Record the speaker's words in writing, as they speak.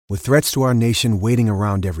With threats to our nation waiting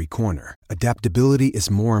around every corner, adaptability is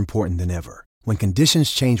more important than ever. When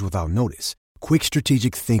conditions change without notice, quick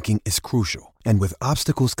strategic thinking is crucial. And with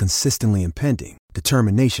obstacles consistently impending,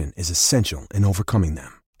 determination is essential in overcoming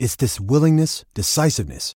them. It's this willingness,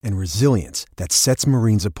 decisiveness, and resilience that sets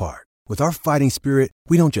Marines apart. With our fighting spirit,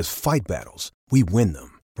 we don't just fight battles, we win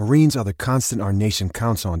them. Marines are the constant our nation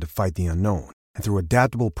counts on to fight the unknown. And through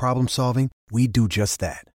adaptable problem solving, we do just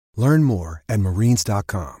that. Learn more at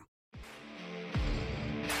marines.com.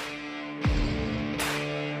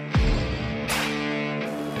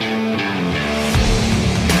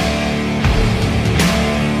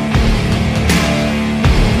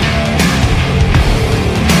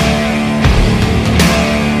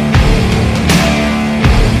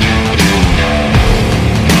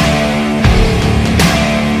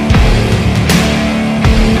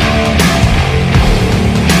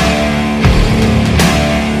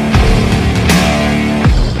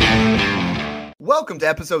 Welcome to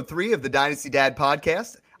episode 3 of the Dynasty Dad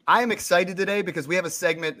podcast. I am excited today because we have a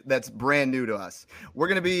segment that's brand new to us. We're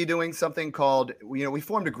going to be doing something called, we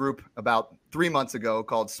formed a group about 3 months ago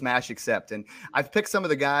called Smash Accept. And I've picked some of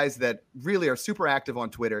the guys that really are super active on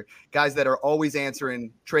Twitter, guys that are always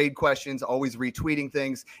answering trade questions, always retweeting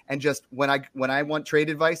things. And just when I want trade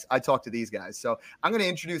advice, I talk to these guys. So I'm going to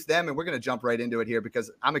introduce them and we're going to jump right into it here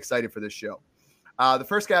because I'm excited for this show. The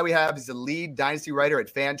first guy we have is the lead Dynasty writer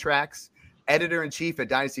at Fantrax, editor-in-chief at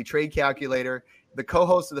Dynasty Trade Calculator, the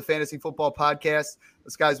co-host of the Fantasy Football Podcast.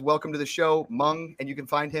 This guy's welcome to the show, Mung, and you can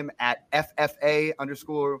find him at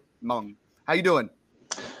FFA_Mung. How you doing?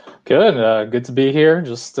 Good. Good to be here.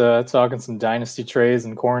 Just talking some Dynasty trades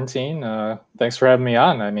in quarantine. Thanks for having me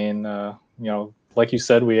on. I mean, like you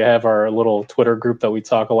said, we have our little Twitter group that we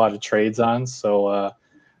talk a lot of trades on. So I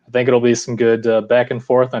think it'll be some good back and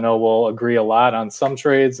forth. I know we'll agree a lot on some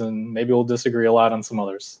trades and maybe we'll disagree a lot on some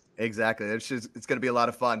others. Exactly. It's going to be a lot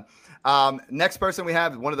of fun. Next person we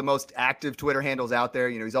have is one of the most active Twitter handles out there.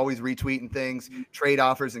 He's always retweeting things, trade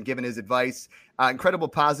offers, and giving his advice. Incredible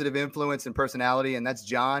positive influence and personality, and that's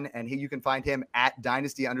John. And you can find him at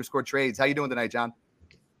Dynasty_trades. How you doing tonight, John?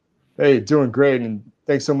 Hey, doing great, and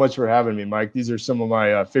thanks so much for having me, Mike. These are some of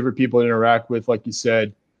my favorite people to interact with, like you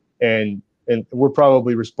said, and we're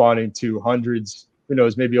probably responding to hundreds, who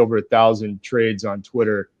knows, maybe over 1,000 trades on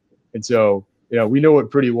Twitter, and so. We know it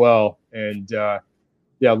pretty well. And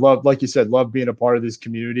love, like you said, love being a part of this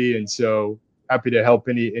community. And so happy to help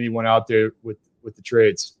anyone out there with the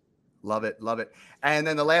trades. Love it. Love it. And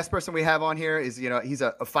then the last person we have on here is, he's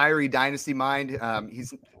a fiery Dynasty mind.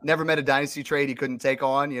 He's never met a Dynasty trade he couldn't take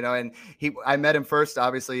on, and I met him first,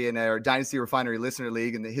 obviously, in our Dynasty Refinery Listener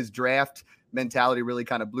League, and his draft mentality really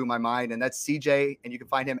kind of blew my mind. And that's CJ, and you can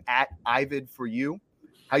find him at IVID4U.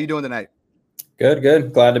 How you doing tonight?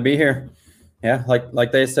 Good. Glad to be here. Yeah,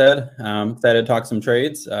 like they said, excited to talk some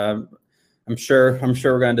trades. I'm sure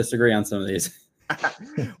we're going to disagree on some of these.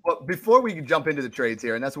 Well, before we jump into the trades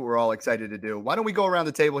here, and that's what we're all excited to do, why don't we go around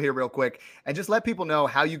the table here real quick and just let people know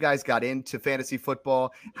how you guys got into fantasy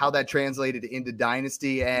football, how that translated into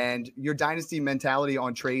Dynasty, and your Dynasty mentality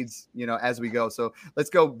on trades, as we go. So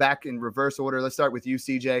let's go back in reverse order. Let's start with you,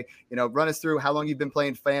 CJ. Run us through how long you've been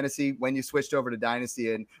playing fantasy, when you switched over to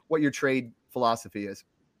Dynasty, and what your trade philosophy is.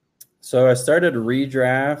 So I started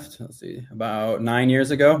redraft, about 9 years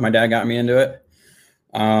ago. My dad got me into it.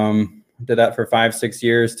 Did that for 5-6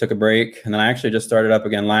 years, took a break, and then I actually just started up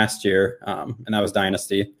again last year, and that was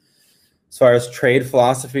Dynasty. As far as trade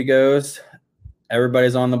philosophy goes,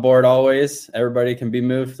 everybody's on the board always. Everybody can be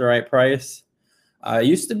moved for the right price. It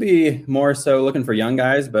used to be more so looking for young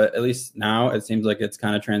guys, but at least now it seems like it's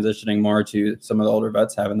kind of transitioning more to some of the older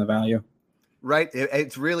vets having the value. Right.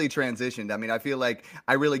 It's really transitioned. I mean, I feel like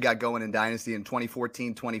I really got going in Dynasty in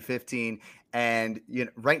 2014, 2015. And,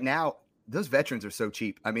 right now, those veterans are so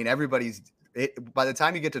cheap. I mean, by the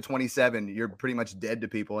time you get to 27, you're pretty much dead to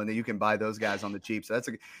people, and then you can buy those guys on the cheap. So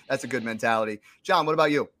that's a good mentality. John, what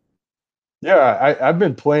about you? Yeah, I've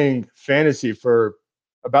been playing fantasy for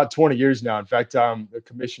about 20 years now. In fact, I'm the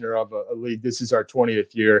commissioner of a league. This is our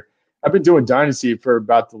 20th year. I've been doing Dynasty for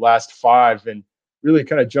about the last 5, and really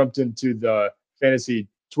kind of jumped into the fantasy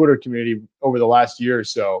Twitter community over the last year or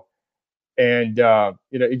so. And,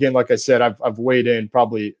 again, like I said, I've weighed in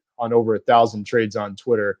probably on over 1,000 trades on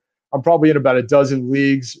Twitter. I'm probably in about a dozen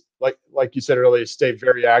leagues. Like you said earlier, stay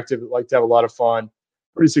very active. Like to have a lot of fun,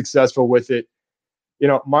 pretty successful with it.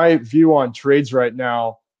 My view on trades right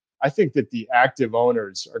now, I think that the active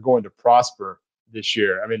owners are going to prosper this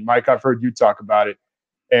year. I mean, Mike, I've heard you talk about it.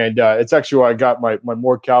 And it's actually why I got my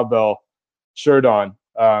More Cowbell shirt on.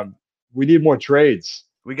 We need more trades.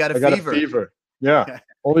 I got a fever. Yeah,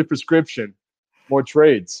 only prescription. more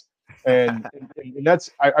trades. And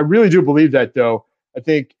that's, I really do believe that, though. I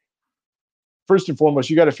think first and foremost,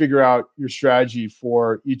 you got to figure out your strategy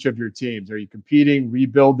for each of your teams. Are you competing,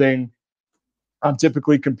 rebuilding? I'm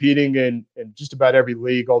typically competing in just about every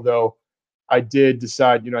league, although I did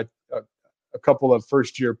decide, a couple of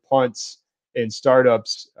first-year punts in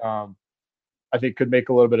startups, I think could make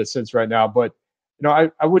a little bit of sense right now. But,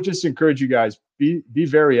 I would just encourage you guys, be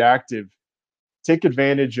very active. Take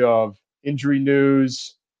advantage of injury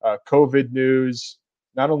news, COVID news,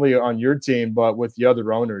 not only on your team, but with the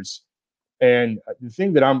other owners. And the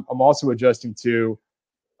thing that I'm also adjusting to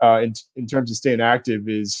in terms of staying active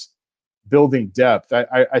is building depth.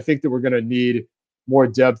 I think that we're going to need more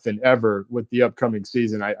depth than ever with the upcoming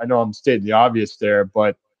season. I know I'm stating the obvious there,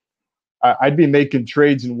 but I'd be making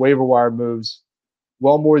trades and waiver wire moves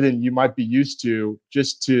well more than you might be used to,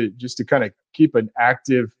 just to kind of keep an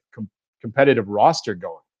active, competitive roster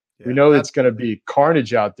going. Yeah, we know it's going to be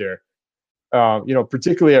carnage out there.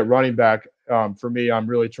 Particularly at running back. For me, I'm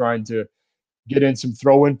really trying to get in some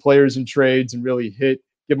throw-in players and trades and really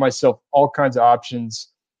give myself all kinds of options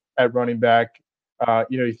at running back.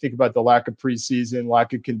 You think about the lack of preseason,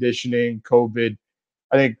 lack of conditioning, COVID.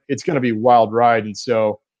 I think it's going to be a wild ride. And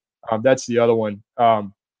so that's the other one.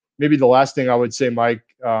 Maybe the last thing I would say, Mike,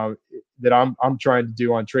 that I'm trying to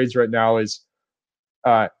do on trades right now is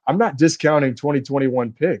I'm not discounting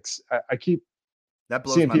 2021 picks. I keep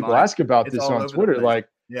seeing people ask about this on Twitter,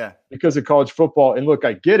 because of college football. And look,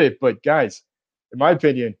 I get it, but guys, in my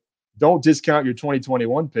opinion, don't discount your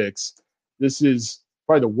 2021 picks. This is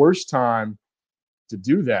probably the worst time to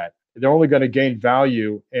do that. They're only going to gain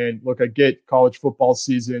value. And look, I get college football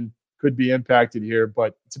season could be impacted here,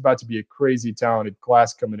 but it's about to be a crazy talented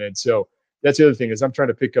class coming in. So that's the other thing, is I'm trying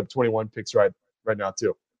to pick up 21 picks right now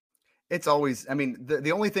too. It's always,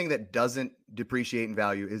 the only thing that doesn't depreciate in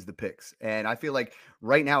value is the picks. And I feel like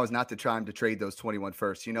right now is not the time to trade those 21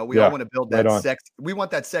 first. We all want to build that we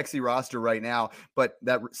want that sexy roster right now, but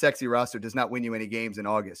that sexy roster does not win you any games in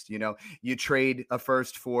August. You trade a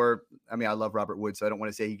first for, I love Robert Woods, so I don't want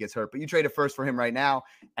to say he gets hurt, but you trade a first for him right now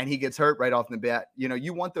and he gets hurt right off the bat.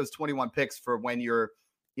 You want those 21 picks for when you're,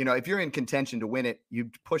 if you're in contention to win it, you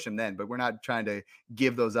push them then, but we're not trying to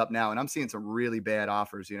give those up now. And I'm seeing some really bad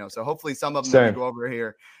offers, so hopefully some of them that we go over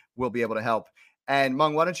here will be able to help. And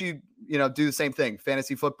Mung, why don't you, do the same thing,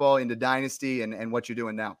 fantasy football into dynasty and what you're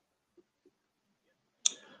doing now?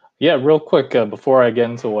 Yeah, real quick, before I get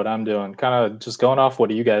into what I'm doing, kind of just going off what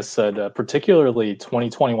you guys said, particularly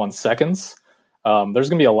 2021 seconds. There's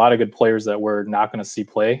going to be a lot of good players that we're not going to see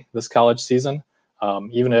play this college season.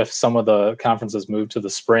 Even if some of the conferences move to the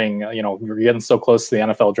spring, you're getting so close to the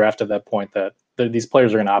NFL draft at that point that these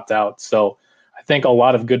players are going to opt out. So I think a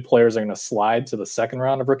lot of good players are going to slide to the second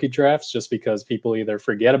round of rookie drafts just because people either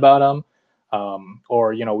forget about them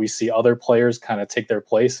or, we see other players kind of take their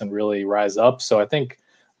place and really rise up. So I think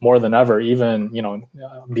more than ever, even,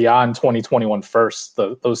 beyond 2021 first,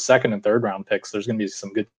 those second and third round picks, there's going to be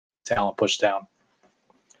some good talent pushed down.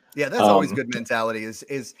 Yeah, that's always good mentality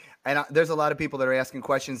and there's a lot of people that are asking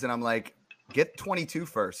questions and I'm like, get 22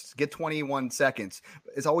 firsts, get 21 seconds.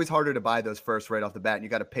 It's always harder to buy those firsts right off the bat and you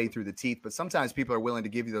got to pay through the teeth. But sometimes people are willing to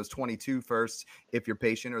give you those 22 firsts if you're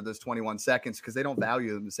patient, or those 21 seconds because they don't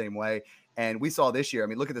value them the same way. And we saw this year,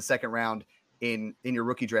 look at the second round in your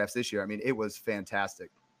rookie drafts this year. It was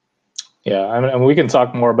fantastic. Yeah, and we can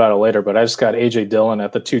talk more about it later, but I just got A.J. Dillon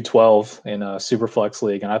at the 212 in a Superflex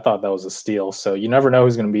league, and I thought that was a steal. So you never know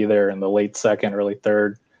who's going to be there in the late second, early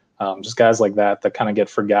third. Just guys like that kind of get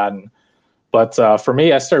forgotten. But for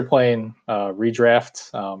me, I started playing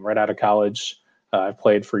redraft right out of college. I've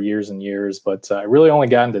played for years and years, but I really only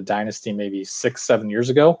got into Dynasty maybe 6-7 years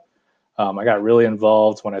ago. I got really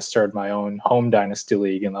involved when I started my own home Dynasty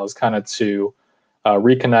league, and that was kind of to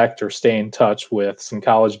reconnect or stay in touch with some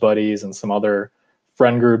college buddies and some other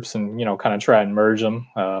friend groups and, kind of try and merge them.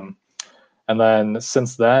 And then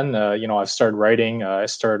since then, I've started writing. I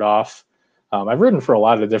started off, I've written for a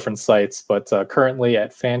lot of different sites, but currently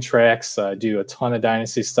at Fantrax, I do a ton of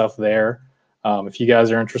Dynasty stuff there. If you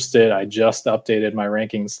guys are interested, I just updated my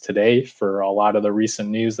rankings today for a lot of the recent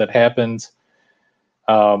news that happened.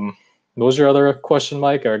 What was your other question,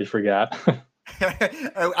 Mike? I already forgot.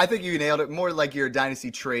 I think you nailed it. More like your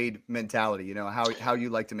dynasty trade mentality, how you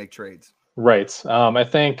like to make trades. Right. I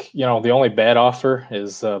think, the only bad offer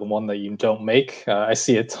is the one that you don't make. I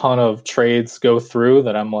see a ton of trades go through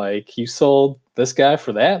that I'm like, you sold this guy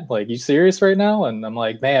for that? Like, you serious right now? And I'm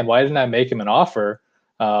like, man, why didn't I make him an offer?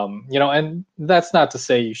 And that's not to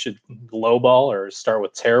say you should lowball or start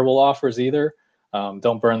with terrible offers either.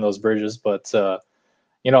 Don't burn those bridges. But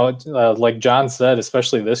like John said,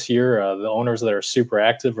 especially this year, the owners that are super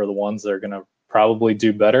active are the ones that are going to probably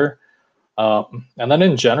do better. And then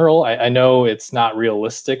in general, I know it's not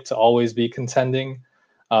realistic to always be contending,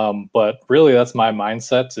 but really that's my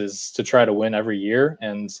mindset, is to try to win every year.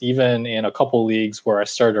 And even in a couple leagues where I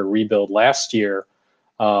started a rebuild last year,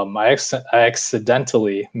 I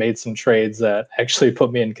accidentally made some trades that actually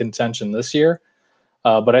put me in contention this year.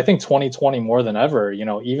 But I think 2020 more than ever,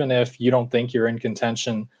 even if you don't think you're in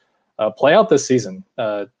contention, play out this season.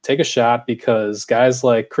 Take a shot, because guys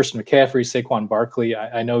like Christian McCaffrey, Saquon Barkley,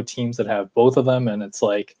 I know teams that have both of them, and it's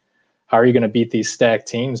like, how are you going to beat these stacked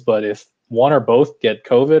teams? But if one or both get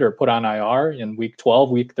COVID or put on IR in week 12,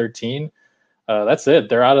 week 13, that's it.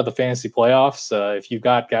 They're out of the fantasy playoffs. If you've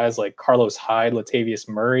got guys like Carlos Hyde, Latavius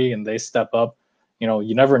Murray, and they step up,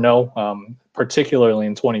 you never know, particularly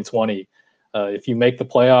in 2020. If you make the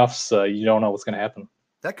playoffs, you don't know what's going to happen.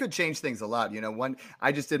 That could change things a lot.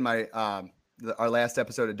 I just did my our last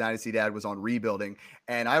episode of Dynasty Dad was on rebuilding,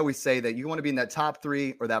 and I always say that you want to be in that top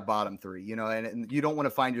 3 or that bottom 3. And you don't want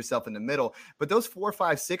to find yourself in the middle. But those 4,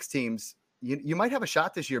 5, 6 teams, you might have a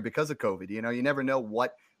shot this year because of COVID. You never know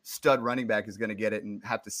what stud running back is going to get it and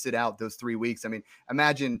have to sit out those 3 weeks. I mean,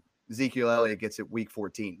 imagine Ezekiel Elliott gets it week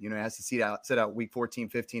 14. Has to sit out week 14,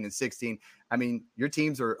 15, and 16. I mean, your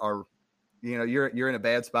teams are you're in a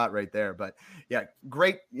bad spot right there. But yeah,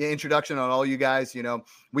 great introduction on all you guys.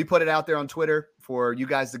 We put it out there on Twitter for you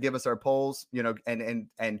guys to give us our polls,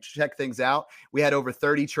 and check things out. We had over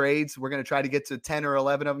 30 trades. We're going to try to get to 10 or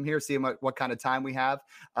 11 of them here, see what kind of time we have.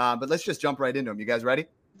 But let's just jump right into them. You guys ready?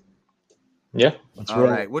 Yeah. All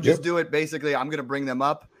right. We'll just do it. Basically, I'm going to bring them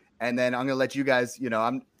up, and then I'm going to let you guys,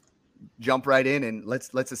 jump right in, and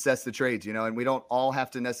let's assess the trades, and we don't all have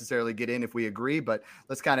to necessarily get in if we agree, but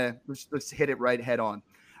let's hit it right head on.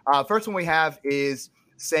 First one we have is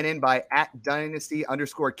sent in by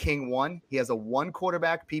 @Dynasty_King1. He has a 1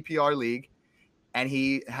 quarterback PPR league, and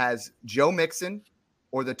he has Joe Mixon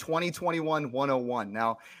or the 2021 101.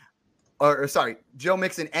 Now, Joe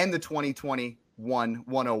Mixon and the 2021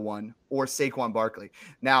 101 or Saquon Barkley.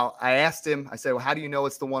 Now, I asked him, I said, well, how do you know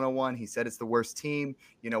it's the 101? He said it's the worst team.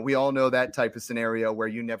 We all know that type of scenario where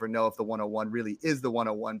you never know if the 101 really is the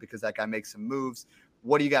 101 because that guy makes some moves.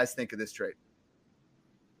 What do you guys think of this trade?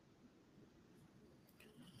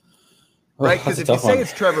 Right? Because if you say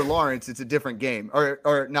it's Trevor Lawrence, it's a different game.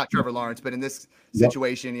 Or not Trevor Lawrence, but in this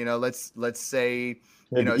situation, let's say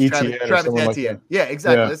it's Travis Etienne. Like yeah,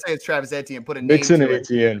 exactly. Yeah. Let's say it's Travis Etienne. Put a Mixon name and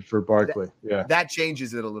Etienne for Barkley. That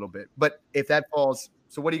changes it a little bit. But if that falls,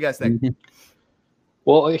 so what do you guys think?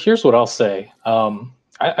 Well, here's what I'll say.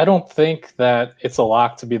 I don't think that it's a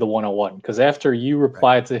lock to be the 101, because after you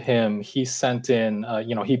replied to him, he sent in,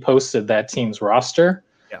 he posted that team's roster.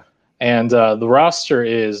 Yeah. And the roster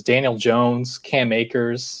is Daniel Jones, Cam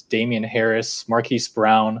Akers, Damian Harris, Marquise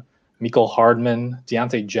Brown, Mecole Hardman,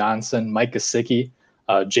 Deontay Johnson, Mike Gesicki,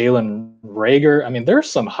 Jalen Reagor. I mean, there's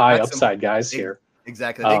some high upside guys here.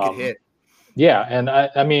 Exactly. They could hit. Yeah. And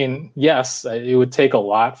I mean, yes, it would take a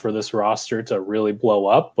lot for this roster to really blow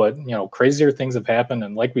up, but crazier things have happened.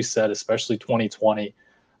 And like we said, especially 2020,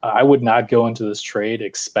 I would not go into this trade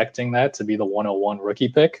expecting that to be the 101 rookie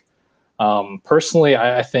pick. Personally,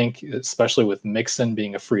 I think, especially with Mixon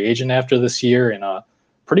being a free agent after this year and a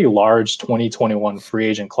pretty large 2021 free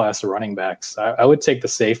agent class of running backs, I would take the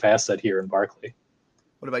safe asset here in Barkley.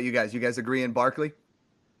 What about you guys? You guys agree in Barkley?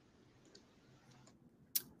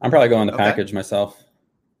 I'm probably going the package myself.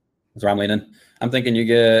 That's where I'm leaning. I'm thinking you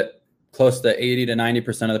get close to 80 to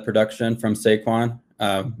 90% of the production from Saquon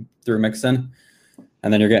through Mixon.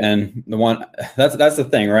 And then you're getting the one. That's the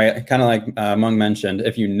thing, right? Kind of like Mung mentioned.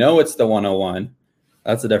 If you know it's the 101,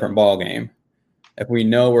 that's a different ball game. If we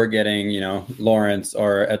know we're getting, Lawrence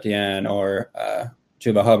or Etienne or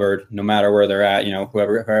Chuba Hubbard, no matter where they're at,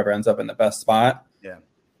 whoever ends up in the best spot,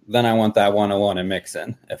 then I want that 101 and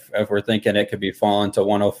Mixon. If we're thinking it could be falling to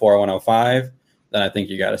 104, 105, then I think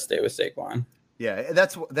you got to stay with Saquon. Yeah,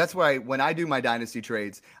 that's why when I do my dynasty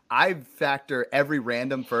trades, I factor every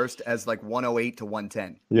random first as like 108 to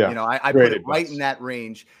 110. Yeah, I put it right in that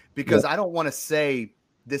range because I don't want to say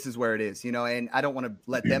this is where it is, and I don't want to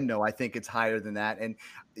let them know I think it's higher than that. And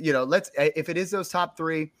if it is those top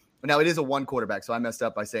 3. Now, it is a 1 quarterback, so I messed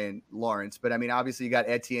up by saying Lawrence. But, I mean, obviously, you got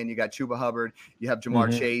Etienne, you got Chuba Hubbard, you have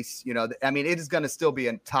Jamar Chase. It is going to still be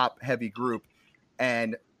a top-heavy group.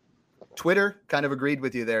 And Twitter kind of agreed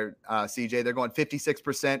with you there, CJ. They're going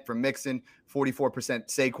 56% from Mixon, 44%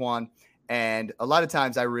 Saquon. And a lot of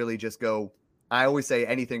times I really just go – I always say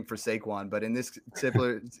anything for Saquon. But in this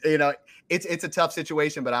particular – it's a tough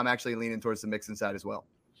situation, but I'm actually leaning towards the Mixon side as well.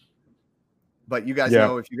 But you guys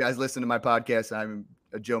know, if you guys listen to my podcast, I'm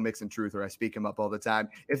a Joe Mixon truther. I speak him up all the time.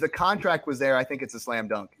 If the contract was there, I think it's a slam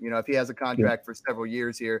dunk. If he has a contract for several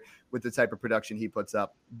years here with the type of production he puts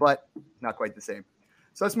up, but not quite the same.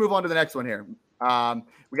 So let's move on to the next one here.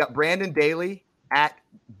 We got Brandon Daly at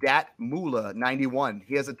DatMula91.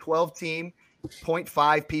 He has a 12-team,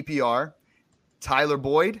 0.5 PPR. Tyler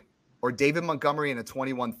Boyd or David Montgomery in a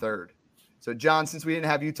 21 third. So, John, since we didn't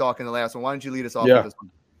have you talk in the last one, why don't you lead us off with this one?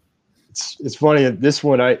 It's funny. This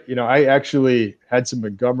one, I actually had some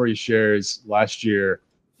Montgomery shares last year,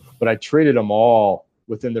 but I traded them all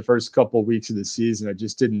within the first couple of weeks of the season. I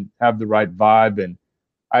just didn't have the right vibe, and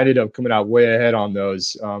I ended up coming out way ahead on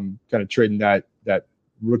those, kind of trading that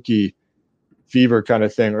rookie fever kind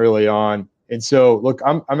of thing early on. And so, look,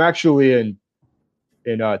 I'm actually in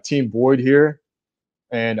Team Boyd here,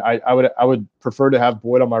 and I would prefer to have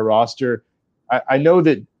Boyd on my roster. I know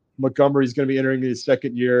that Montgomery is going to be entering his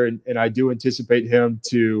second year, and I do anticipate him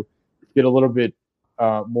to get a little bit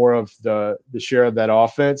more of the share of that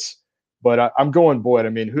offense. But I'm going Boyd. I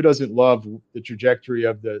mean, who doesn't love the trajectory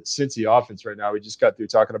of the Cincy offense right now? We just got through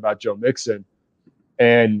talking about Joe Mixon.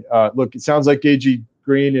 And look, it sounds like A.J.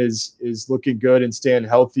 Green is looking good and staying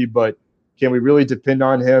healthy, but can we really depend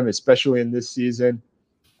on him, especially in this season?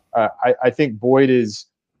 I think Boyd is,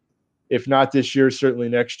 if not this year, certainly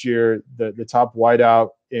next year, the top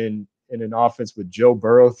wideout in an offense with Joe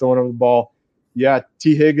Burrow throwing him the ball. Yeah,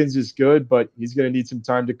 T. Higgins is good, but he's going to need some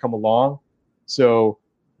time to come along. So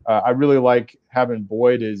I really like having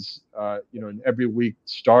Boyd as an every week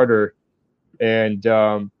starter, and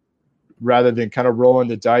rather than kind of rolling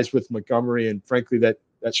the dice with Montgomery and frankly that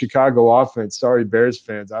Chicago offense. Sorry, Bears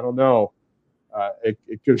fans, I don't know.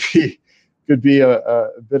 It could be a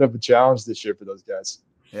bit of a challenge this year for those guys.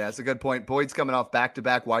 Yeah, that's a good point. Boyd's coming off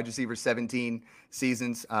back-to-back wide receiver 17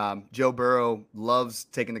 seasons. Joe Burrow loves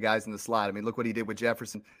taking the guys in the slot. I mean, look what he did with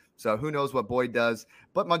Jefferson. So who knows what Boyd does.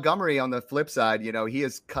 But Montgomery, on the flip side, he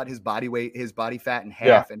has cut his body weight, his body fat in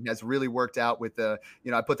half, and has really worked out with the,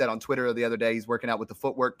 I put that on Twitter the other day. He's working out with the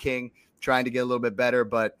Footwork King, trying to get a little bit better.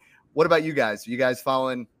 But what about you guys? You guys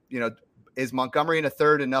following, is Montgomery in a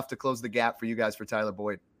third enough to close the gap for you guys for Tyler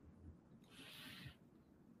Boyd?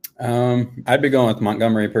 I'd be going with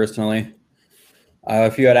Montgomery personally.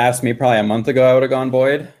 If you had asked me probably a month ago, I would have gone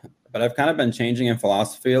Boyd, but I've kind of been changing in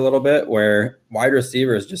philosophy a little bit where wide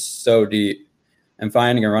receiver is just so deep, and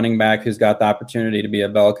finding a running back who's got the opportunity to be a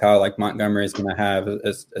bell cow like Montgomery is going to have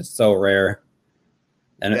is so rare.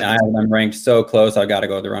 And I have them ranked so close. I got to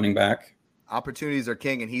go with the running back. Opportunities are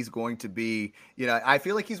king, and he's going to be, I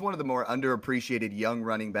feel like he's one of the more underappreciated young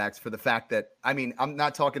running backs for the fact that, I'm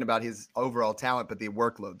not talking about his overall talent, but the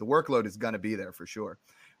workload. The workload is going to be there for sure.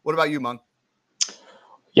 What about you, Monk?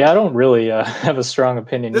 Yeah, I don't really have a strong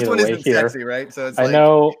opinion this either one way isn't here. Sexy, right? So it's I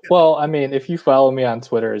know. Well, if you follow me on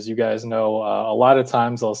Twitter, as you guys know, a lot of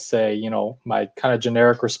times I'll say, my kind of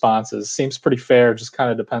generic responses seems pretty fair. Just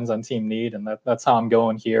kind of depends on team need, and that's how I'm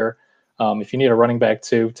going here. If you need a running back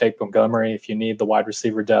too, take Montgomery. If you need the wide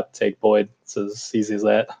receiver depth, take Boyd. It's as easy as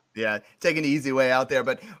that. Yeah, taking the easy way out there.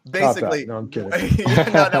 But basically, no, I'm kidding.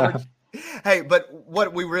 Hey, but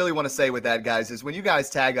what we really want to say with that, guys, is when you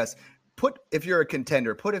guys tag us, if you're a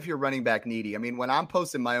contender, if you're running back needy. When I'm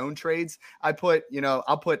posting my own trades, I put,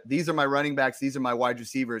 I'll put, these are my running backs, these are my wide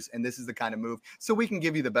receivers, and this is the kind of move. So we can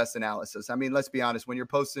give you the best analysis. Let's be honest, when you're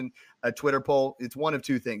posting a Twitter poll, it's one of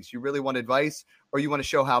two things. You really want advice, or you want to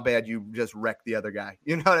show how bad you just wrecked the other guy.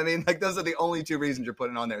 You know what I mean? Like, those are the only two reasons you're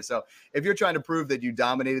putting on there. So if you're trying to prove that you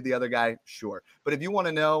dominated the other guy, sure. But if you want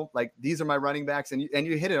to know, like, these are my running backs, and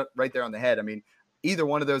you hit it right there on the head. Either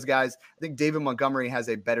one of those guys, I think David Montgomery has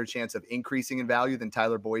a better chance of increasing in value than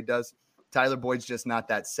Tyler Boyd does. Tyler Boyd's just not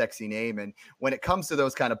that sexy name. And when it comes to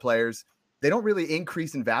those kind of players, they don't really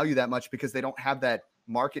increase in value that much because they don't have that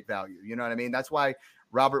market value. You know what I mean? That's why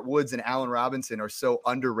Robert Woods and Allen Robinson are so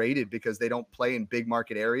underrated, because they don't play in big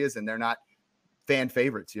market areas and they're not fan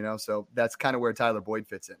favorites, So that's kind of where Tyler Boyd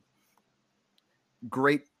fits in.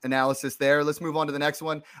 Great analysis there. Let's move on to the next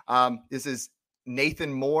one. This is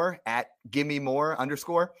Nathan Moore at Gimme More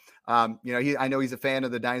 _. I know he's a fan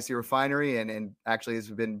of the Dynasty Refinery and actually has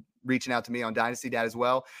been reaching out to me on Dynasty Dad as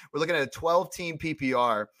well. We're looking at a 12-team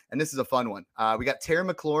PPR, and this is a fun one. We got Terry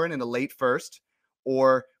McLaurin in the late first,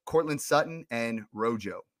 or Cortland Sutton and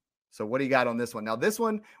Rojo. So what do you got on this one? Now, this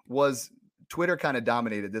one was Twitter kind of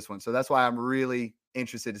dominated this one, so that's why I'm really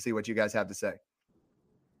interested to see what you guys have to say.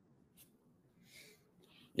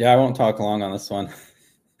 Yeah, I won't talk long on this one.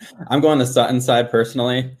 I'm going the Sutton side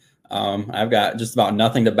personally. I've got just about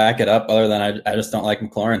nothing to back it up other than I just don't like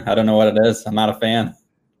McLaurin. I don't know what it is. I'm not a fan.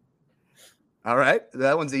 All right.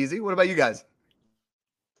 That one's easy. What about you guys?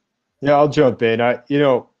 Yeah, I'll jump in.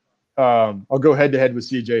 I'll go head to head with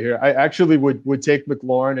CJ here. I actually would take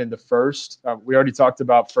McLaurin in the first. We already talked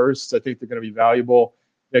about firsts. I think they're going to be valuable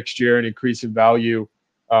next year and increase in value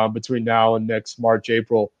between now and next March,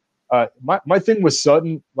 April. My thing with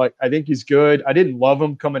Sutton, like, I think he's good. I didn't love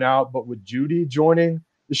him coming out, but with Judy joining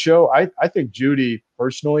the show, I think Judy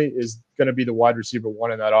personally is going to be the wide receiver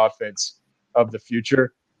one in that offense of the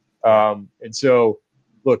future. And so,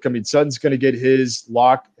 look, I mean, Sutton's going to get his.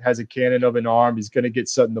 Locke has a cannon of an arm. He's going to get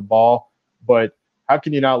Sutton the ball. But how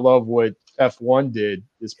can you not love what F1 did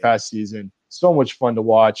this past season? So much fun to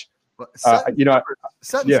watch.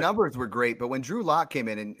 Sutton's numbers were great, but when Drew Lock came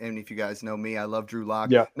in, and if you guys know me, I love Drew Lock.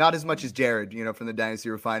 Yeah. Not as much as Jared, from the Dynasty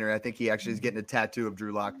Refinery. I think he actually is getting a tattoo of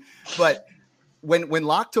Drew Lock. But when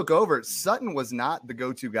Lock took over, Sutton was not the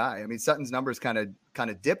go-to guy. I mean, Sutton's numbers kind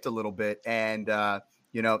of dipped a little bit, and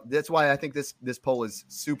that's why I think this poll is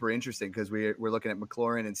super interesting, because we're looking at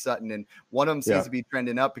McLaurin and Sutton, and one of them seems to be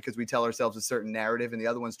trending up because we tell ourselves a certain narrative, and the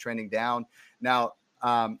other one's trending down. Now,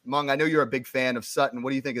 Mung, I know you're a big fan of Sutton. What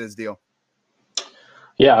do you think of this deal?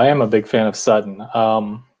 Yeah, I am a big fan of Sutton.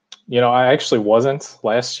 I actually wasn't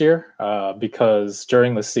last year because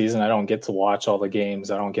during the season I don't get to watch all the games.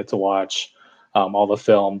 I don't get to watch all the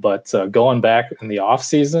film. But going back in the off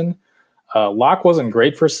season, Locke wasn't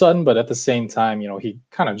great for Sutton, but at the same time, he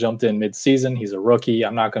kind of jumped in mid-season. He's a rookie.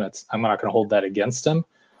 I'm not gonna hold that against him.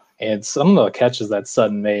 And some of the catches that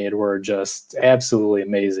Sutton made were just absolutely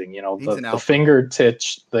amazing. The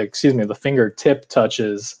fingertip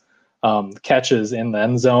touches, catches in the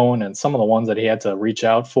end zone, and some of the ones that he had to reach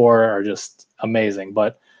out for are just amazing.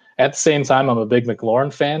 But at the same time, I'm a big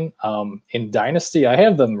McLaurin fan. In Dynasty, I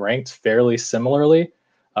have them ranked fairly similarly,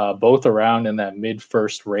 both around in that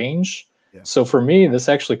mid-first range. Yeah. So for me, this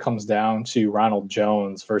actually comes down to Ronald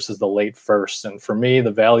Jones versus the late first. And for me, the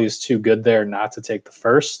value is too good there not to take the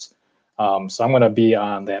first. So I'm going to be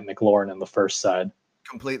on that McLaurin in the first side.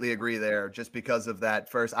 Completely agree there, just because of that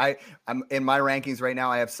first. I'm in my rankings right now.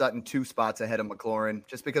 I have Sutton 2 spots ahead of McLaurin,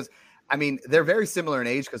 just because, I mean, they're very similar in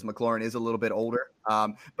age because McLaurin is a little bit older.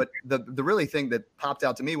 But the really thing that popped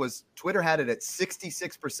out to me was Twitter had it at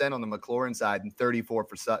 66% on the McLaurin side and 34%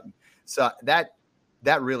 for Sutton. So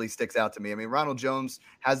that really sticks out to me. I mean, Ronald Jones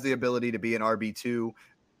has the ability to be an RB2.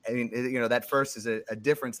 I mean, that first is a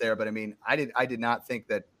difference there. But I mean, I did not think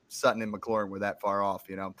that Sutton and McLaurin were that far off.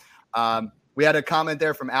 We had a comment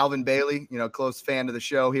there from Alvin Bailey, close fan of the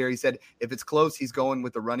show here. He said, if it's close, he's going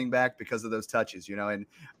with the running back because of those touches, and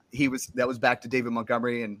that was back to David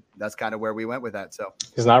Montgomery, and that's kind of where we went with that. So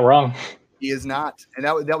he's not wrong. He is not. And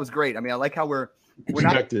that was great. I mean, I like how we're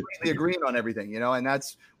not completely agreeing on everything, and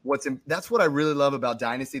that's what I really love about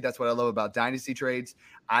Dynasty. That's what I love about Dynasty trades.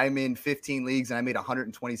 I'm in 15 leagues and I made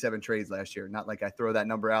 127 trades last year. Not like I throw that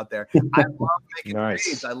number out there. I love making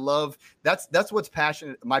trades. I love that's what's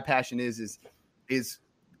passionate. My passion is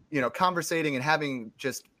conversating and having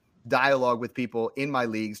just dialogue with people in my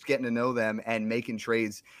leagues, getting to know them and making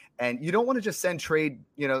trades. And you don't want to just send trade.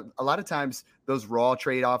 A lot of times those raw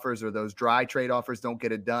trade offers or those dry trade offers don't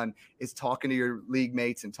get it done. It's talking to your league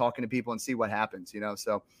mates and talking to people and see what happens,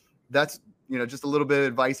 So that's, just a little bit of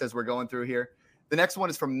advice as we're going through here. The next one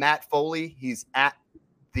is from Matt Foley. He's at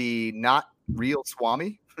the Not Real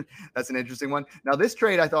Swami. That's an interesting one. Now, this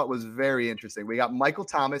trade I thought was very interesting. We got Michael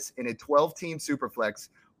Thomas in a 12-team Superflex,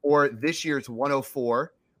 or this year's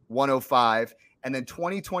 104, 105, and then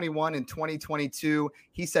 2021 and 2022,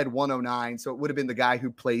 he said 109. So it would have been the guy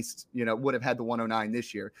who placed, would have had the 109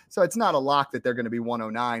 this year. So it's not a lock that they're going to be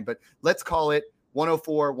 109, but let's call it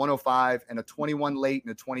 104, 105, and a 21 late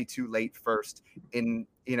and a 22 late first. He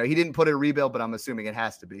didn't put a rebuild, but I'm assuming it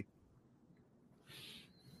has to be.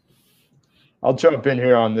 I'll jump in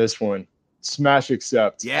here on this one. Smash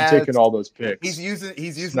accept. Yeah, I'm taking all those picks. He's using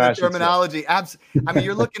the terminology. I mean,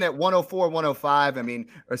 you're looking at 104, 105. I mean,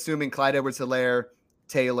 assuming Clyde Edwards-Helaire,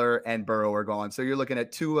 Taylor, and Burrow are gone. So you're looking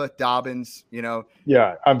at Tua, Dobbins,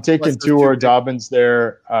 Yeah, I'm taking Tua, Dobbins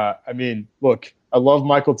there. I mean, look, I love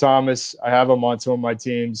Michael Thomas. I have him on some of my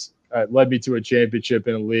teams. It led me to a championship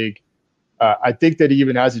in a league. I think that he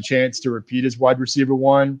even has a chance to repeat as wide receiver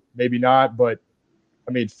one. Maybe not, but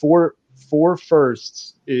I mean, four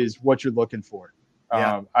firsts is what you're looking for.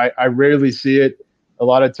 Yeah. I rarely see it. A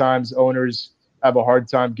lot of times owners have a hard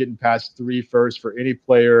time getting past 3 firsts for any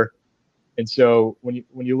player. And so when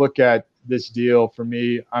you look at this deal, for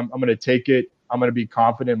me, I'm going to take it. I'm going to be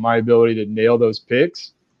confident in my ability to nail those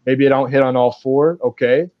picks. Maybe I don't hit on all 4.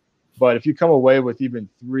 Okay. But if you come away with even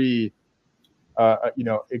 3,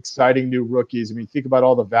 exciting new rookies. I mean, think about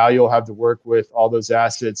all the value you'll have to work with, all those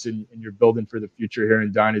assets, and you're building for the future here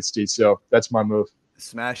in Dynasty. So that's my move.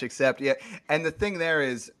 Smash accept. Yeah. And the thing there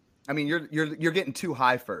is, I mean, you're getting 2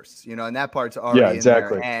 high firsts, you know, and that part's already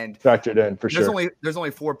exactly. in there. And factored in for sure. There's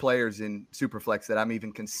only 4 players in Superflex that I'm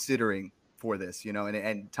even considering for this, you know,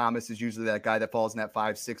 and Thomas is usually that guy that falls in that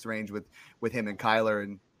 5-6 range with him and Kyler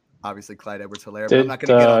and obviously Clyde Edwards-Helaire. But I'm not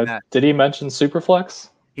going to get on that. Did he mention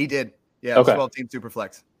Superflex? He did. Yeah, okay. 12-team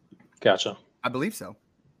Superflex. Gotcha. I believe so.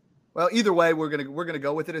 Well, either way, we're gonna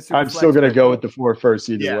go with it as Superflex. I'm still gonna go with the 4 first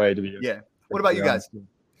either way. To be What about you guys?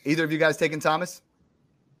 Either of you guys taking Thomas?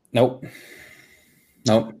 Nope.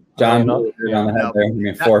 John, on the head there. I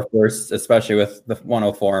mean, 4 firsts, especially with the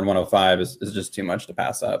 104 and 105, is just too much to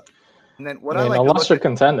pass up. And then unless you're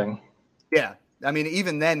contending. Yeah, I mean,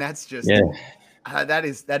 even then, that's just that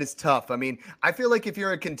is tough. I mean, I feel like if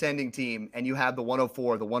you're a contending team and you have the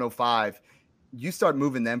 104, the 105, you start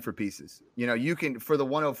moving them for pieces. You know, you can for the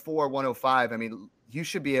 104, 105. I mean, you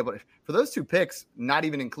should be able to for those 2 picks, not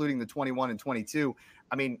even including the 21 and 22.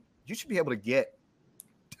 I mean, you should be able to get.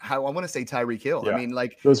 I want to say Tyreek Hill. Yeah. I mean,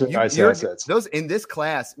 like those are nice assets. Those in this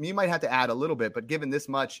class, you might have to add a little bit, but given this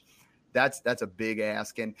much, that's a big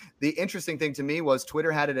ask. And the interesting thing to me was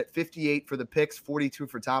Twitter had it at 58 for the picks, 42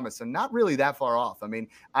 for Thomas. So not really that far off. I mean,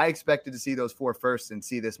 I expected to see those 4 firsts and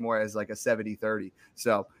see this more as like a 70-30.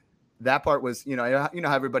 So that part was, you know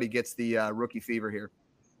how everybody gets the rookie fever here.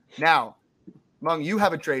 Now, Mung, you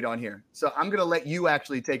have a trade on here. So I'm going to let you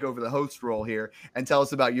actually take over the host role here and tell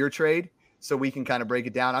us about your trade so we can kind of break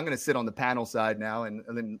it down. I'm going to sit on the panel side now and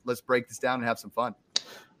then let's break this down and have some fun.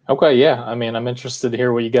 Okay, yeah. I mean, I'm interested to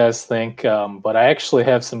hear what you guys think, but I actually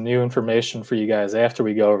have some new information for you guys after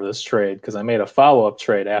we go over this trade because I made a follow-up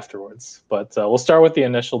trade afterwards. But we'll start with the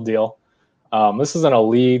initial deal. This is in a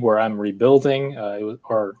league where I'm rebuilding,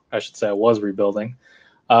 or I should say I was rebuilding.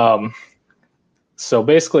 So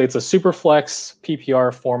basically, it's a Superflex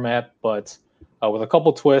PPR format, but with a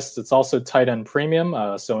couple twists. It's also tight end premium,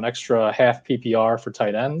 so an extra half PPR for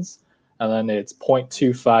tight ends. And then it's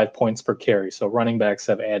 0.25 points per carry. So running backs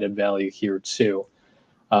have added value here too.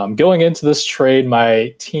 Going into this trade,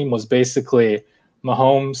 my team was basically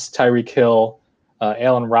Mahomes, Tyreek Hill,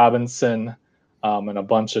 Allen Robinson, and a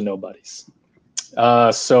bunch of nobodies.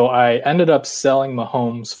 So I ended up selling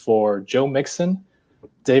Mahomes for Joe Mixon,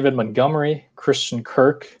 David Montgomery, Christian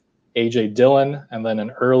Kirk, A.J. Dillon, and then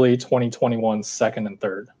an early 2021 second and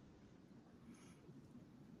third.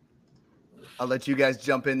 I'll let you guys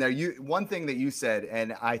jump in there. One thing that you said,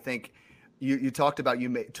 and I think you talked about,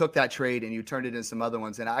 took that trade and you turned it into some other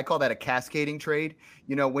ones. And I call that a cascading trade.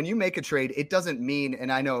 You know, when you make a trade, it doesn't mean,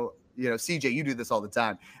 and I know, CJ, you do this all the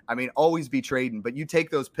time. I mean, always be trading, but you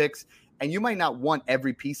take those picks and you might not want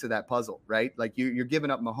every piece of that puzzle, right? Like you're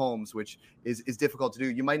giving up Mahomes, which is difficult to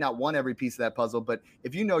do. You might not want every piece of that puzzle, but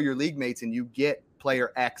if you know your league mates and you get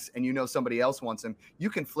player X and you know somebody else wants him,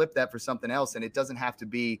 you can flip that for something else. And it doesn't have to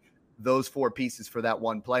be those 4 pieces for that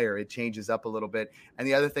one player. It changes up a little bit. And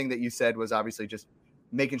the other thing that you said was obviously just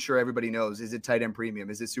making sure everybody knows, is it tight end premium?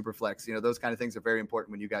 Is it super flex? Those kind of things are very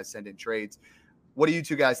important when you guys send in trades. What do you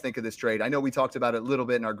 2 guys think of this trade? I know we talked about it a little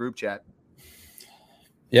bit in our group chat.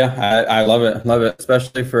 Yeah, I love it. Love it,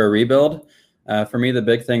 especially for a rebuild. For me, the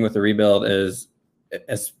big thing with the rebuild is,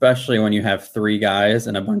 especially when you have 3 guys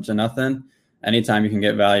and a bunch of nothing, anytime you can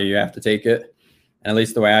get value, you have to take it. And at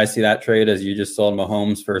least the way I see that trade is you just sold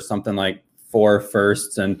Mahomes for something like 4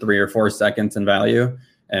 firsts and 3 or 4 seconds in value.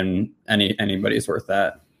 And anybody's worth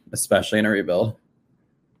that, especially in a rebuild.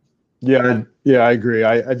 Yeah, I agree.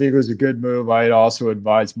 I think it was a good move. I had also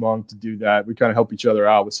advised Monk to do that. We kind of help each other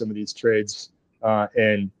out with some of these trades.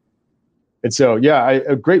 And so,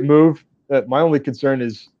 a great move. My only concern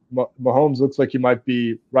is Mahomes looks like he might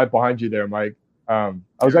be right behind you there, Mike. I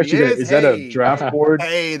was actually is that a draft board?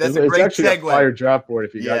 Hey, that's a great segue. A fire draft board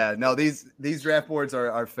if you got. No, these draft boards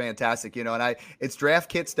are fantastic, and it's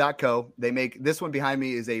draftkits.co. They make this one behind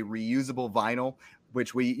me is a reusable vinyl,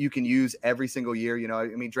 which you can use every single year.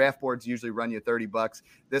 Draft boards usually run you $30.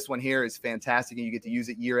 This one here is fantastic, and you get to use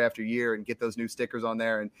it year after year and get those new stickers on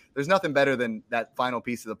there. And there's nothing better than that final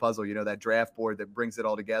piece of the puzzle, that draft board that brings it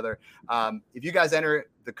all together. If you guys enter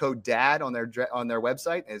the code DAD on their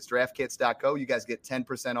website, it's draftkits.co, you guys get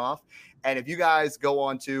 10% off. And if you guys go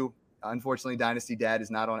on to, unfortunately, Dynasty Dad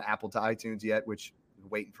is not on Apple to iTunes yet, which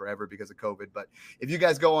waiting forever because of COVID. But if you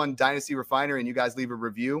guys go on Dynasty Refiner and you guys leave a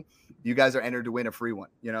review, you guys are entered to win a free one.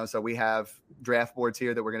 So we have draft boards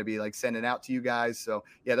here that we're going to be sending out to you guys. So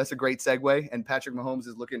yeah, that's a great segue. And Patrick Mahomes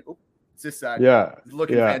is looking, it's this side. Yeah. He's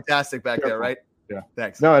looking fantastic back there, right? Yeah.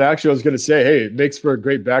 Thanks. No, and actually I was going to say, hey, it makes for a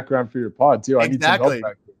great background for your pod too. I need some help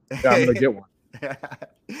back there. Yeah, I'm going to get one.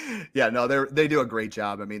 Yeah, no, they do a great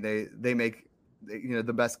job. They make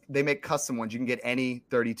the best. They make custom ones. You can get any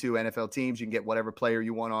 32 NFL teams. You can get whatever player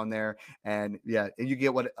you want on there. And yeah, you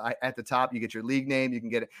get at the top, you get your league name. You can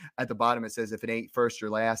get it at the bottom. It says if it ain't first or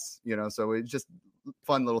last, so it's just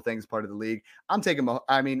fun little things, part of the league.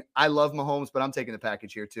 I love Mahomes, but I'm taking the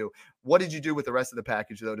package here too. What did you do with the rest of the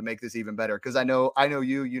package though, to make this even better? Cause I know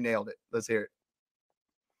you nailed it. Let's hear it.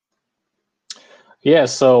 Yeah,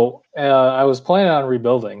 so I was planning on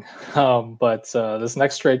rebuilding, but this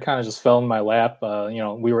next trade kind of just fell in my lap.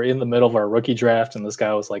 We were in the middle of our rookie draft, and this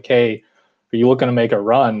guy was like, "Hey, are you looking to make a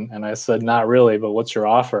run?" And I said, "Not really, but what's your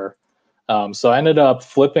offer?" So I ended up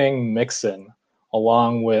flipping Mixon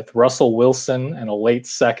along with Russell Wilson and a late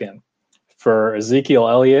second for Ezekiel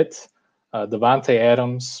Elliott, Devontae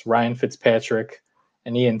Adams, Ryan Fitzpatrick,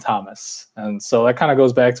 and Ian Thomas. And so that kind of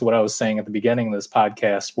goes back to what I was saying at the beginning of this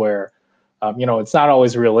podcast, where it's not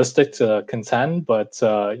always realistic to contend, but,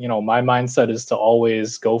 my mindset is to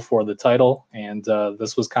always go for the title. And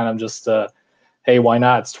this was kind of just, hey, why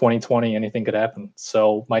not? It's 2020. Anything could happen.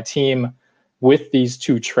 So my team with these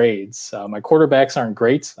two trades, my quarterbacks aren't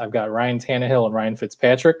great. I've got Ryan Tannehill and Ryan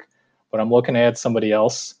Fitzpatrick, but I'm looking to add somebody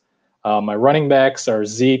else. My running backs are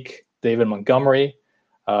Zeke, David Montgomery.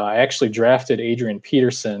 I actually drafted Adrian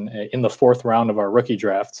Peterson in the 4th round of our rookie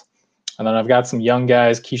draft. And then I've got some young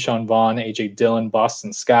guys, Keyshawn Vaughn, A.J. Dillon,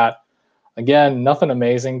 Boston Scott. Again, nothing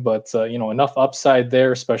amazing, but, enough upside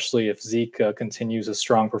there, especially if Zeke continues a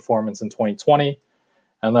strong performance in 2020.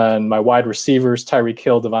 And then my wide receivers, Tyreek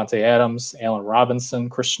Hill, Devontae Adams, Allen Robinson,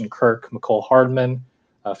 Christian Kirk, McCole Hardman.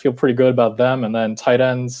 Feel pretty good about them. And then tight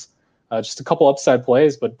ends, just a couple upside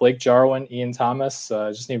plays, but Blake Jarwin, Ian Thomas,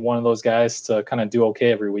 just need one of those guys to kind of do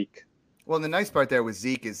okay every week. Well, the nice part there with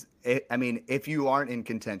Zeke is, if you aren't in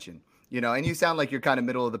contention, and you sound like you're kind of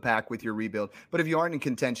middle of the pack with your rebuild, but if you aren't in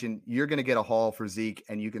contention, you're going to get a haul for Zeke,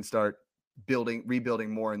 and you can start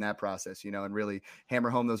rebuilding more in that process, and really hammer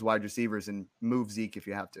home those wide receivers and move Zeke if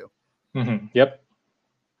you have to. Mm-hmm. Yep.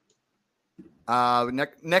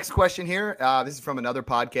 Next question here. This is from another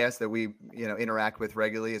podcast that we, interact with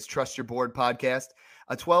regularly. It's Trust Your Board podcast,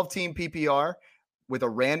 a 12-team PPR with a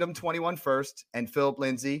random 21 first and Philip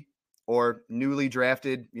Lindsay, or newly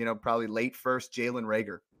drafted, probably late first, Jalen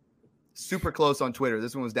Reagor. Super close on Twitter.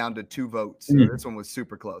 This one was down to 2 votes. So this one was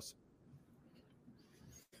super close.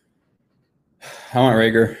 I want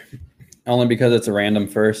Reagor only because it's a random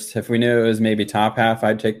first. If we knew it was maybe top half,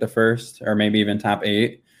 I'd take the first, or maybe even top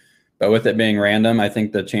 8. But with it being random, I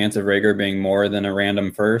think the chance of Reagor being more than a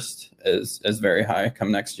random first is very high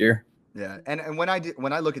come next year. Yeah. And when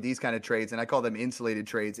I look at these kind of trades, and I call them insulated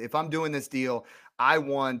trades, if I'm doing this deal, I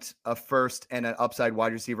want a first and an upside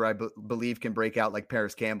wide receiver I believe can break out, like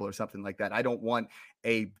Paris Campbell or something like that. I don't want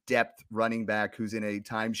a depth running back who's in a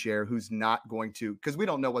timeshare who's not going to, because we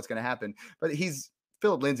don't know what's going to happen. But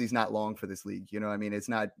Philip Lindsay's not long for this league. It's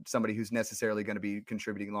not somebody who's necessarily going to be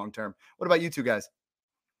contributing long term. What about you two guys?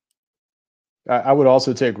 I would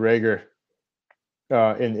also take Reagor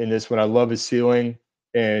in this one. I love his ceiling.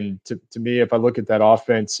 And to me, if I look at that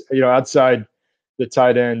offense, outside the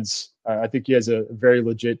tight ends, I think he has a very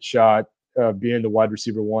legit shot being the wide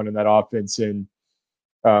receiver 1 in that offense. And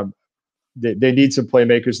they need some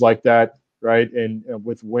playmakers like that, right? And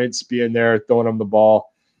with Wentz being there, throwing him the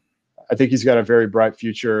ball, I think he's got a very bright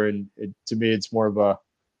future. And to me, it's more of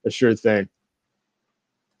a sure thing.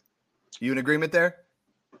 You in agreement there?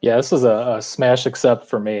 Yeah, this is a smash accept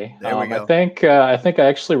for me. There we go. I think I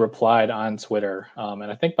actually replied on Twitter, and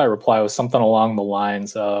I think my reply was something along the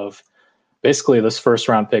lines of, basically, this first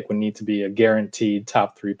round pick would need to be a guaranteed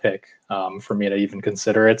top 3 pick for me to even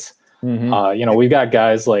consider it. Mm-hmm. We've got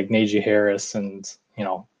guys like Najee Harris and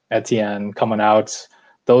Etienne coming out.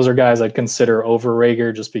 Those are guys I'd consider over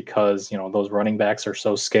Reagor just because those running backs are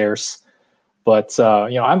so scarce. But,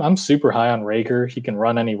 I'm super high on Reagor. He can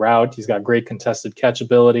run any route. He's got great contested catch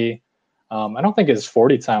ability. I don't think his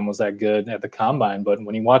 40 time was that good at the combine, but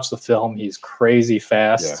when you watch the film, he's crazy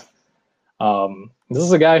fast. Yeah. This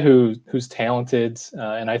is a guy who's talented.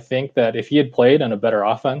 And I think that if he had played in a better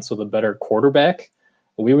offense with a better quarterback,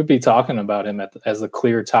 we would be talking about him as the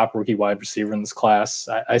clear top rookie wide receiver in this class.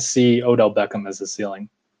 I see Odell Beckham as the ceiling.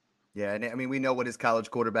 Yeah, and we know what his college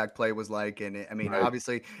quarterback play was like. And right.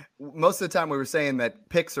 Obviously, most of the time we were saying that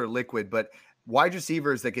picks are liquid, but wide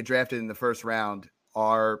receivers that get drafted in the first round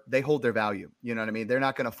they hold their value. You know what I mean? They're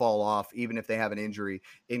not going to fall off even if they have an injury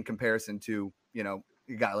in comparison to, a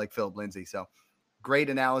guy like Philip Lindsay. So great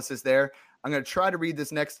analysis there. I'm going to try to read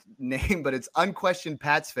this next name, but it's Unquestioned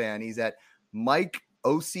Pats Fan. He's at Mike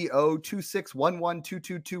OCO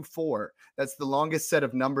 26112224. That's the longest set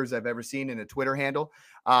of numbers I've ever seen in a Twitter handle.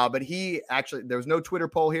 But he actually, there was no Twitter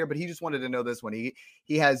poll here, but he just wanted to know this one. He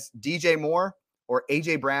has DJ Moore, or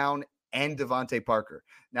A.J. Brown and Devontae Parker.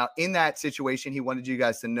 Now, in that situation, he wanted you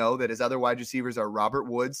guys to know that his other wide receivers are Robert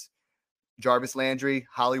Woods, Jarvis Landry,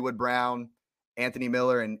 Hollywood Brown, Anthony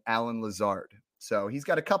Miller, and Alan Lazard. So he's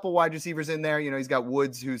got a couple wide receivers in there. He's got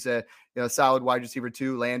Woods, who's a solid wide receiver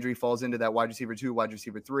 2. Landry falls into that wide receiver 2, wide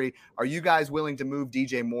receiver 3. Are you guys willing to move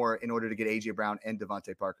DJ Moore in order to get A.J. Brown and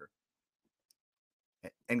Devontae Parker?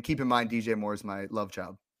 And keep in mind, DJ Moore is my love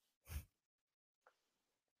child.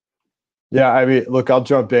 Yeah, I mean, look, I'll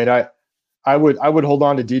jump in. I would hold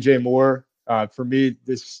on to DJ Moore. For me,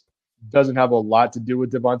 this doesn't have a lot to do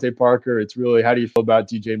with Devontae Parker. It's really, how do you feel about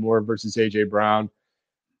DJ Moore versus A.J. Brown?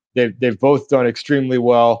 They've both done extremely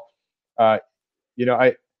well. I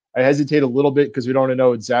hesitate a little bit because we don't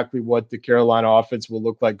know exactly what the Carolina offense will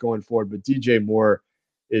look like going forward. But DJ Moore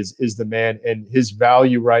is the man, and his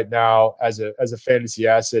value right now as a fantasy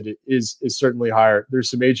asset is certainly higher. There's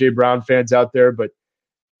some A.J. Brown fans out there, but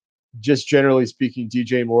just generally speaking,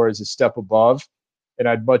 DJ Moore is a step above, and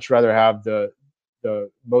I'd much rather have the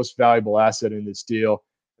most valuable asset in this deal.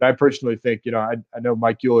 I personally think, I know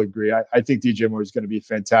Mike, you'll agree. I think DJ Moore is going to be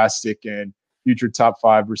fantastic and future top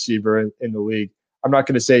 5 receiver in the league. I'm not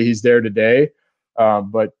going to say he's there today,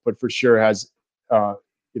 but for sure has, a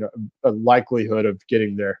likelihood of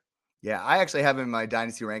getting there. Yeah, I actually have him in my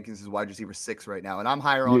dynasty rankings as wide receiver 6 right now, and I'm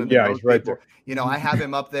higher on him than most he's right people. there. I have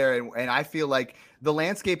him up there, and I feel like the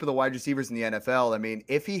landscape of the wide receivers in the NFL, I mean,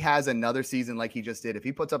 if he has another season like he just did, if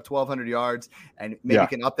he puts up 1,200 yards and maybe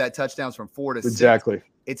can up that touchdowns from 4 to 6, exactly,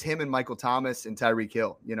 it's him and Michael Thomas and Tyreek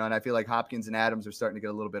Hill, and I feel like Hopkins and Adams are starting to get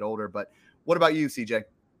a little bit older. But what about you, CJ?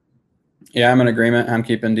 Yeah, I'm in agreement. I'm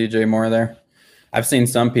keeping DJ Moore there. I've seen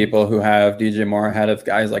some people who have DJ Moore ahead of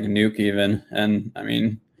guys like Nuke even, and I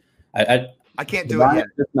mean, I can't do it yet.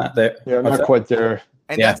 It's not there. Yeah, not quite there.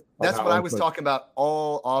 And that's what I was talking about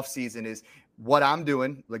all offseason is what I'm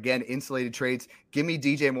doing. Again, insulated trades. Give me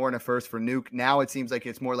DJ Moore in a first for Nuke. Now it seems like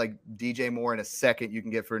it's more like DJ Moore in a second you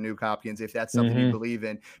can get for Nuke Hopkins if that's something you believe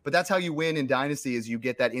in. But that's how you win in Dynasty is you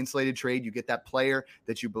get that insulated trade, you get that player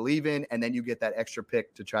that you believe in, and then you get that extra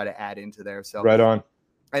pick to try to add into there. So right on.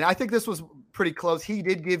 And I think this was pretty close. He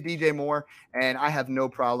did give DJ Moore, and I have no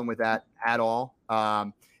problem with that at all.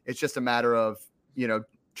 It's just a matter of,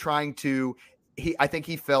 trying to I think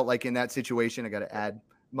he felt like in that situation, I got to add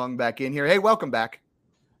Mung back in here. Hey, welcome back.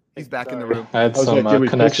 He's back in the room. I had some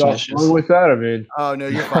connection issues. With that, I mean. Oh, no,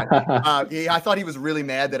 you're fine. I thought he was really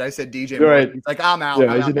mad that I said DJ Moore. Right. He's like, I'm out.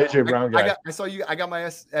 Yeah, I'm he's out. an AJ Brown guy. I got my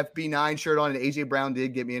SFB9 shirt on, and AJ Brown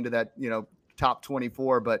did get me into that, top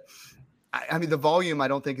 24. But, I mean, the volume I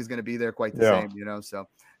don't think is going to be there quite the same, so.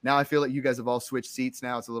 Now I feel like you guys have all switched seats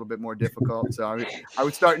now. It's a little bit more difficult. So I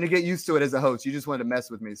was starting to get used to it as a host. You just wanted to mess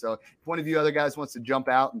with me. So if one of you other guys wants to jump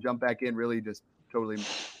out and jump back in, really just totally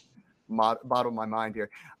bottle my mind here.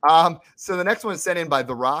 So the next one is sent in by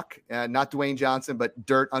The Rock, not Dwayne Johnson, but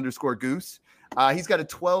Dirt_Goose. He's got a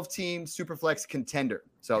 12-team Superflex contender.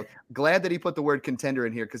 So glad that he put the word contender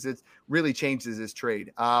in here because it really changes his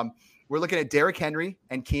trade. We're looking at Derrick Henry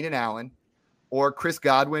and Keenan Allen. Or Chris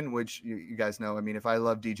Godwin, which you guys know. I mean, if I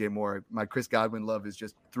love DJ Moore, my Chris Godwin love is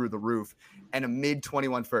just through the roof. And a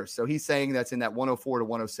mid-21 first. So he's saying that's in that 104 to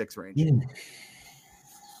 106 range.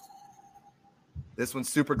 This one's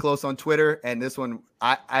super close on Twitter. And this one,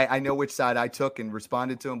 I know which side I took and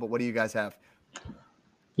responded to him. But what do you guys have?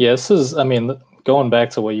 Yeah, going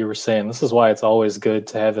back to what you were saying, this is why it's always good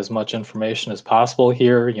to have as much information as possible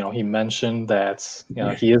here. He mentioned that,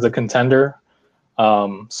 he is a contender.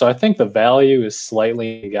 So I think the value is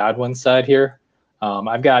slightly Godwin's side here.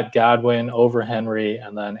 I've got Godwin over Henry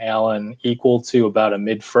and then Allen equal to about a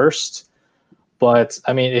mid-first. But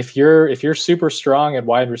I mean, if you're super strong at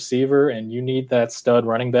wide receiver and you need that stud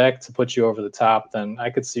running back to put you over the top, then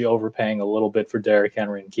I could see overpaying a little bit for Derrick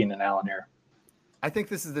Henry and Keenan Allen here. I think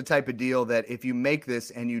this is the type of deal that if you make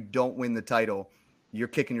this and you don't win the title, you're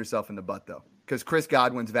kicking yourself in the butt though. Because Chris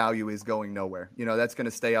Godwin's value is going nowhere. That's going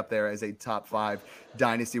to stay up there as a top 5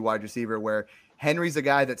 dynasty wide receiver where Henry's a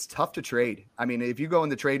guy that's tough to trade. I mean, if you go in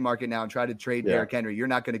the trade market now and try to trade Derrick Henry, you're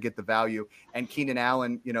not going to get the value. And Keenan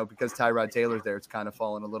Allen, because Tyrod Taylor's there, it's kind of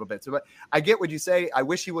fallen a little bit. So, but I get what you say. I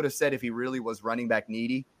wish he would have said if he really was running back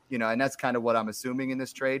needy, and that's kind of what I'm assuming in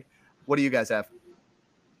this trade. What do you guys have?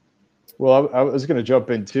 Well, I was going to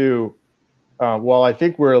jump in too. While I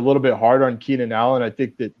think we're a little bit hard on Keenan Allen, I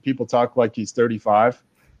think that people talk like he's 35.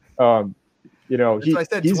 That's what I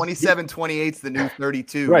said 27, 28's the new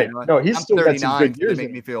 32. Right. No, he's I'm still 39. got some good years. They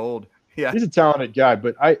make me feel old. Yeah. He's a talented guy,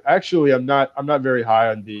 but I'm not very high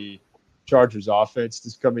on the Chargers offense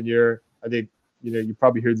this coming year. I think, you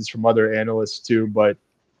probably hear this from other analysts too, but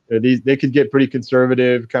they could get pretty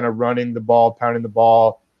conservative, kind of running the ball, pounding the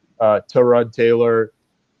ball. Tyrod Taylor,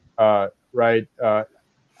 right?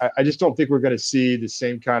 I just don't think we're going to see the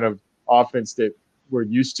same kind of offense that we're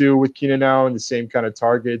used to with Keenan Allen, the same kind of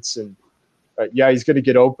targets. And yeah, he's going to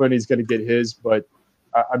get open. He's going to get his, but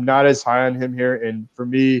I'm not as high on him here. And for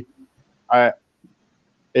me,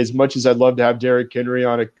 as much as I'd love to have Derrick Henry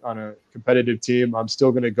on a competitive team, I'm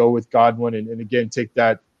still going to go with Godwin and again, take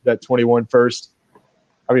that 21 first.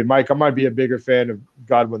 I mean, Mike, I might be a bigger fan of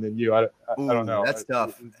Godwin than you. I don't know. That's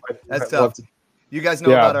tough. That's tough. You guys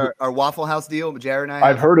know about our Waffle House deal, Jared and I?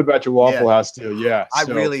 I've heard about your Waffle House deal, yeah. I'm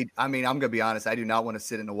going to be honest. I do not want to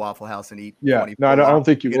sit in a Waffle House and eat 20 I don't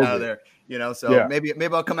think you will out of there. So maybe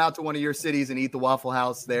I'll come out to one of your cities and eat the Waffle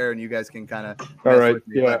House there, and you guys can kind of all right.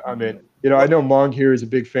 Yeah, I mean, I know Mong here is a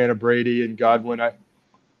big fan of Brady and Godwin.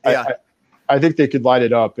 I think they could light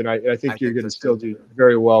it up, and I think you're going to still do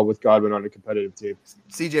very well with Godwin on a competitive team.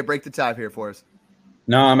 CJ, break the tie here for us.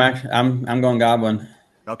 No, I'm going Godwin.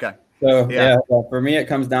 Okay. So well, for me, it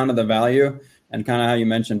comes down to the value and kind of how you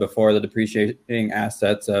mentioned before, the depreciating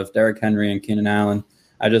assets of Derrick Henry and Keenan Allen.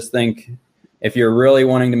 I just think if you're really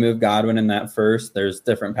wanting to move Godwin in that first, there's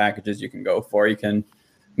different packages you can go for. You can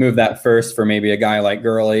move that first for maybe a guy like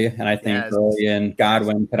Gurley, and I think Gurley and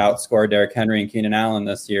Godwin could outscore Derrick Henry and Keenan Allen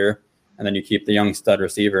this year, and then you keep the young stud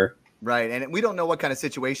receiver. Right, and we don't know what kind of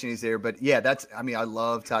situation he's there, but yeah, I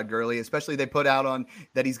love Todd Gurley, especially they put out on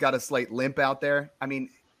that he's got a slight limp out there. I mean,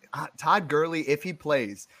 Todd Gurley, if he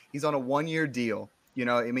plays, he's on a 1-year deal.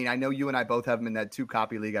 I know you and I both have him in that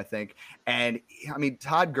 2-copy league, I think. And I mean,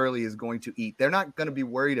 Todd Gurley is going to eat. They're not going to be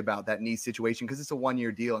worried about that knee situation because it's a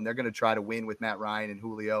 1-year deal and they're going to try to win with Matt Ryan and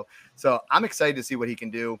Julio. So I'm excited to see what he can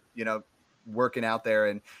do, working out there.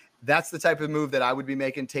 And that's the type of move that I would be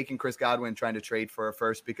making, taking Chris Godwin, trying to trade for a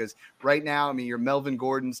first, because right now, I mean, your Melvin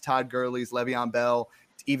Gordons, Todd Gurley's, Le'Veon Bell,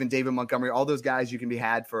 even David Montgomery, all those guys you can be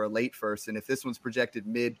had for a late first. And if this one's projected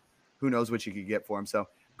mid, who knows what you could get for him. So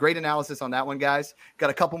great analysis on that one, guys.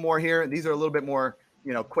 Got a couple more here. These are a little bit more,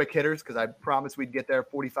 quick hitters because I promised we'd get there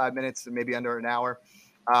 45 minutes and maybe under an hour.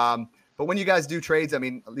 But when you guys do trades, I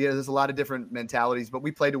mean, there's a lot of different mentalities, but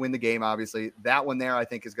we play to win the game, obviously. That one there, I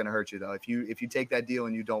think, is going to hurt you, though. If you take that deal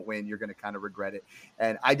and you don't win, you're going to kind of regret it.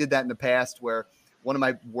 And I did that in the past where one of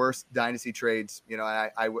my worst dynasty trades,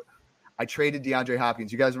 I traded DeAndre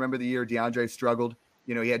Hopkins. You guys remember the year DeAndre struggled?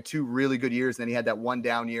 He had 2 really good years, and then he had that one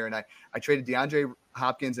down year. And I traded DeAndre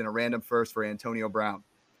Hopkins and a random first for Antonio Brown.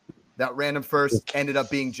 That random first ended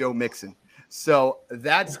up being Joe Mixon. So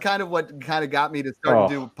that's kind of what kind of got me to start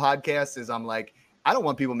to do podcasts is I'm like, I don't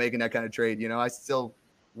want people making that kind of trade. I still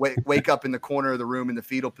wake up in the corner of the room in the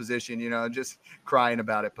fetal position, just crying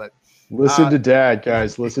about it. But listen to Dad,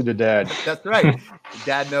 guys. Listen to Dad. That's right.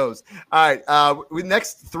 Dad knows. All right.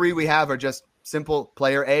 Next 3 we have are just simple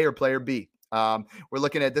player A or player B. We're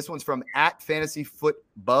looking at this one's from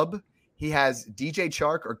 @FantasyFootBub. He has DJ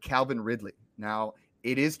Chark or Calvin Ridley. Now,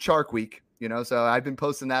 it is Chark week, so I've been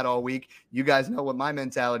posting that all week. You guys know what my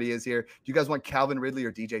mentality is here. Do you guys want Calvin Ridley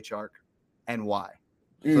or DJ Chark, and why?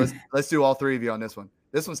 So let's do all 3 of you on this one.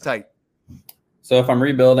 This one's tight. So if I'm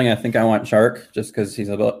rebuilding, I think I want Chark just because he's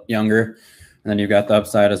a bit younger. And then you've got the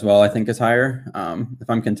upside as well, I think is higher. If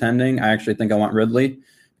I'm contending, I actually think I want Ridley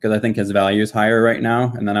because I think his value is higher right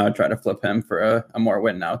now. And then I would try to flip him for a more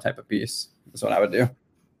win now type of piece. That's what I would do.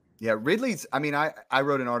 Yeah, Ridley's, I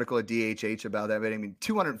wrote an article at DHH about that, but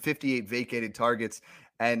 258 vacated targets.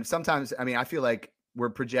 And sometimes, I feel like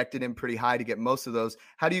we're projected him pretty high to get most of those.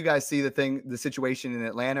 How do you guys see the situation in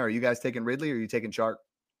Atlanta? Are you guys taking Ridley or are you taking Chark?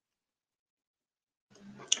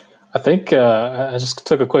 I think I just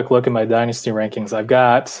took a quick look at my dynasty rankings. I've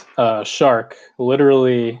got Chark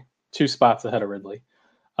literally 2 spots ahead of Ridley.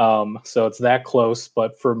 So it's that close.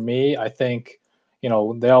 But for me, I think,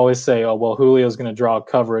 they always say, oh, well, Julio's going to draw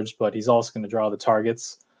coverage, but he's also going to draw the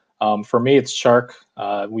targets. For me, it's Chark.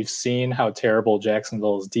 We've seen how terrible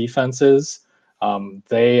Jacksonville's defense is.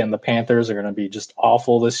 They and the Panthers are going to be just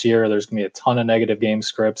awful this year. There's going to be a ton of negative game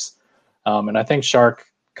scripts. And I think Chark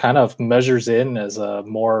kind of measures in as a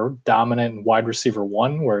more dominant wide receiver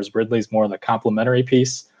 1, whereas Ridley's more the complementary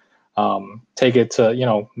piece. Take it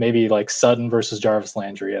to, maybe like Sutton versus Jarvis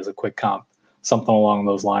Landry as a quick comp, something along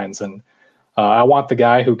those lines. And I want the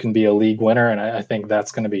guy who can be a league winner, and I think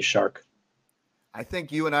that's going to be Chark. I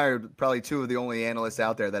think you and I are probably 2 of the only analysts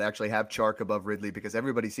out there that actually have Chark above Ridley because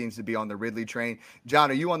everybody seems to be on the Ridley train.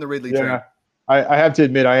 John, are you on the Ridley train? I have to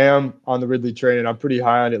admit I am on the Ridley train, and I'm pretty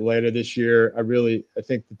high on Atlanta this year. I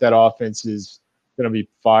think that offense is going to be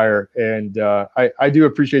fire. And I do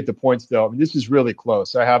appreciate the points, though. This is really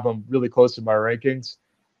close. I have them really close to my rankings.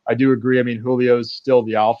 I do agree. Julio's still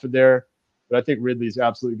the alpha there, but I think Ridley's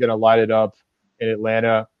absolutely going to light it up in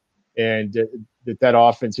Atlanta. And that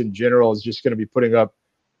offense in general is just going to be putting up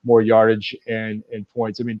more yardage and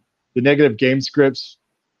points. I mean, the negative game scripts,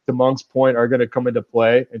 to Monk's point, are going to come into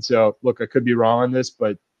play. And so, look, I could be wrong on this,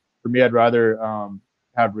 but for me, I'd rather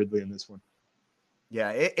have Ridley in this one.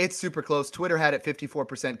 Yeah, it's super close. Twitter had it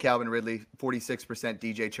 54% Calvin Ridley, 46%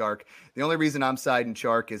 DJ Chark. The only reason I'm siding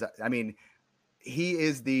Chark is, I mean, he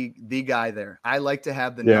is the guy there. I like to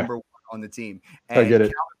have the number one on the team. And I get it.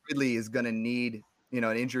 Calvin Ridley is going to need,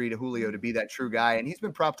 an injury to Julio to be that true guy. And he's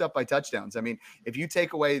been propped up by touchdowns. I mean, if you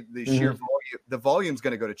take away the sheer volume, the volume's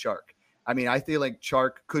going to go to Chark. I mean, I feel like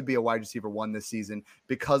Chark could be a wide receiver 1 this season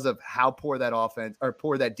because of how poor that offense or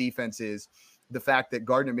poor that defense is. The fact that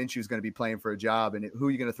Gardner Minshew is going to be playing for a job, and who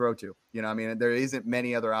are you going to throw to? I mean, there isn't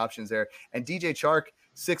many other options there. And DJ Chark,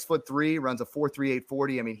 6'3", runs a 4.38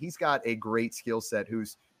 40. I mean, he's got a great skill set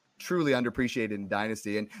who's truly underappreciated in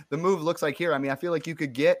Dynasty. And the move looks like here, I mean, I feel like you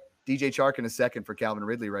could get DJ Chark in a second for Calvin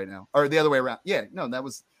Ridley right now, or the other way around.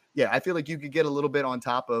 I feel like you could get a little bit on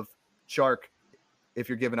top of Chark if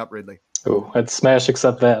you're giving up Ridley. Oh, I'd smash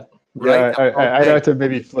accept that. Right? Yeah, I'd have to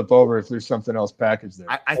maybe flip over if there's something else packaged there.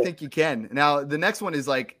 I think you can. Now, the next one is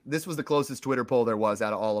this was the closest Twitter poll there was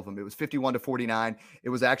out of all of them. It was 51-49. It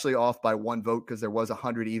was actually off by 1 vote because there was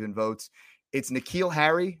 100 even votes. It's N'Keal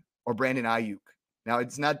Harry or Brandon Ayuk. Now,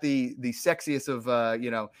 it's not the sexiest of,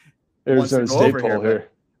 Arizona State poll here.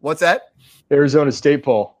 What's that? Arizona State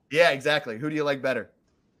poll. Yeah, exactly. Who do you like better?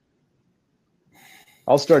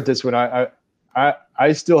 I'll start this one.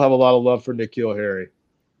 I still have a lot of love for N'Keal Harry.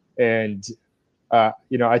 And,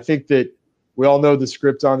 I think that we all know the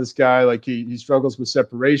script on this guy. Like he struggles with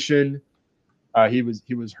separation. He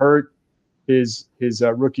was hurt his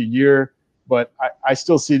rookie year, but I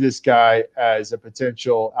still see this guy as a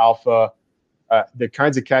potential alpha. The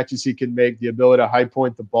kinds of catches he can make, the ability to high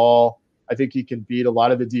point the ball. I think he can beat a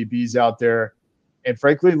lot of the DBs out there. And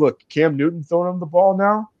frankly, look, Cam Newton throwing him the ball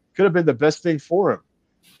now could have been the best thing for him.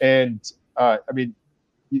 And I mean,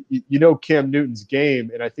 Cam Newton's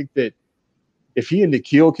game, and I think that if he and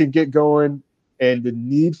N'Keal can get going, and the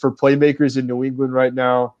need for playmakers in New England right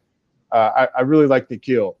now, I really like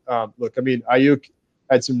N'Keal. Look, I mean, Ayuk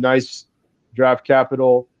had some nice draft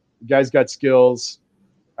capital. The guy's got skills.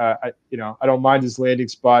 I don't mind his landing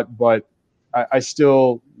spot, but I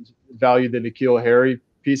still value the N'Keal Harry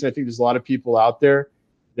piece. And I think there's a lot of people out there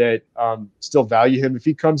that still value him. If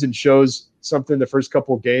he comes and shows something the first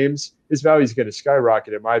couple of games, his value is going to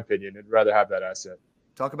skyrocket, in my opinion. I'd rather have that asset.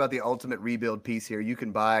 Talk about the ultimate rebuild piece here. You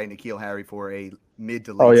can buy N'Keal Harry for a mid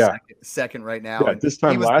to late second right now. Yeah, this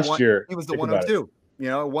time last year, he was the 102.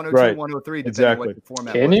 102, right. 103, depending exactly. on what the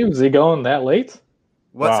format Can was. you? Is he going that late?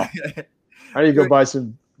 Wow. I need to go buy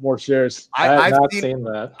some more shares. I've not seen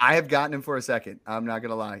that. I have gotten him for a second. I'm not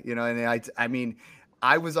gonna lie. And I mean,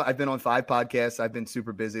 I've been on 5 podcasts. I've been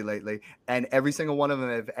super busy lately, and every single one of them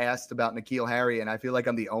have asked about N'Keal Harry, and I feel like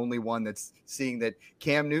I'm the only one that's seeing that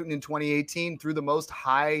Cam Newton in 2018 threw the most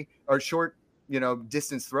high or short,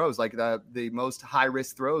 distance throws, like the most high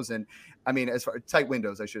risk throws, and I mean, as far tight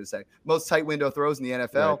windows, I should say, most tight window throws in the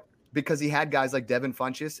NFL, right. Because he had guys like Devin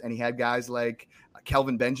Funchess and he had guys like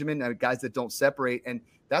Kelvin Benjamin, guys that don't separate, and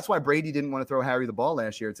that's why Brady didn't want to throw Harry the ball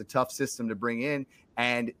last year. It's a tough system to bring in,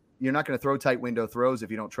 and you're not going to throw tight window throws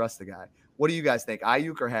if you don't trust the guy. What do you guys think,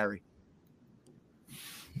 Ayuk or Harry?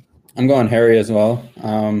 I'm going Harry as well,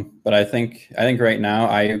 but I think right now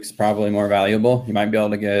Ayuk's probably more valuable. You might be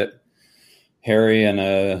able to get Harry in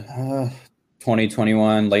a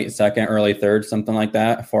 2021 late second, early third, something like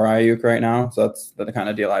that for Ayuk right now. So that's the kind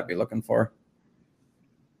of deal I'd be looking for.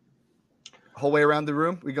 Whole way around the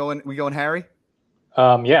room, we going Harry?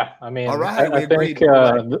 Yeah, I mean, all right, I think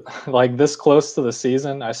like this close to the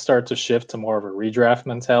season, I start to shift to more of a redraft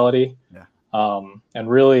mentality. Yeah. And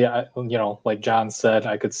really, like John said,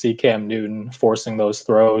 I could see Cam Newton forcing those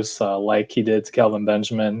throws like he did to Kelvin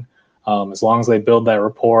Benjamin. As long as they build that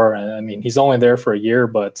rapport, and I mean, he's only there for a year,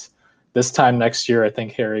 but this time next year, I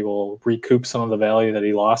think Harry will recoup some of the value that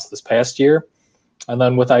he lost this past year. And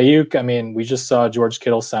then with Ayuk, I mean, we just saw George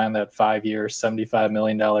Kittle sign that 5-year, $75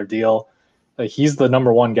 million deal. He's the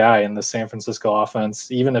number one guy in the San Francisco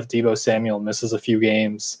offense. Even if Deebo Samuel misses a few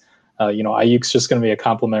games, Ayuk's just going to be a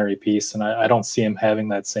complementary piece, and I don't see him having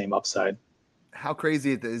that same upside. How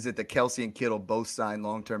crazy is it that Kelsey and Kittle both signed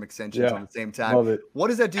long-term extensions at the same time? Love it. What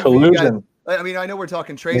does that do Collusion. for you guys? I mean, I know we're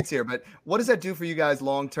talking trades here, but what does that do for you guys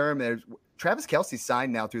long-term? Travis Kelce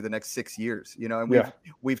signed now through the next 6 years, and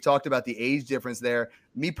we've talked about the age difference there.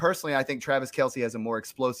 Me personally, I think Travis Kelce has a more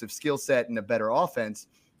explosive skill set and a better offense,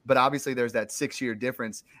 but obviously there's that 6-year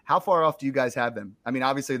difference. How far off do you guys have them? I mean,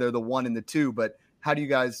 obviously they're the 1 and the 2, but how do you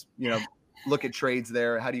guys, look at trades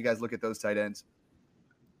there? How do you guys look at those tight ends?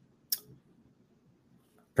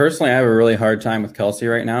 Personally, I have a really hard time with Kelce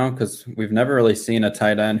right now because we've never really seen a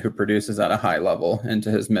tight end who produces at a high level into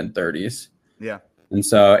his mid-30s. Yeah. And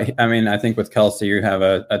so, I mean, I think with Kelce, you have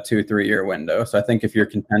a 2-3 year window. So I think if you're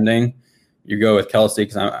contending, you go with Kelce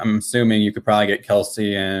because I'm assuming you could probably get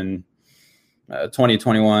Kelce in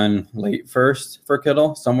 2021 late first for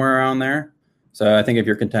Kittle, somewhere around there. So I think if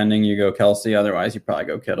you're contending, you go Kelce. Otherwise, you probably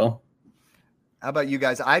go Kittle. How about you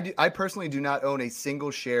guys? I personally do not own a single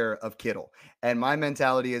share of Kittle. And my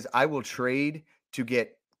mentality is I will trade to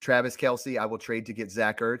get Travis Kelce. I will trade to get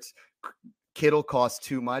Zach Ertz. Kittle costs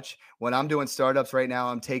too much. When I'm doing startups right now,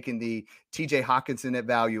 I'm taking the TJ Hawkinson at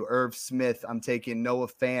value, Irv Smith. I'm taking Noah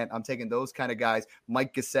Fant. I'm taking those kind of guys,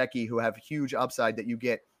 Mike Gesicki, who have huge upside that you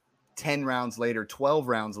get 10 rounds later, 12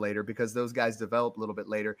 rounds later, because those guys develop a little bit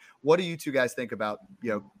later. What do you two guys think about,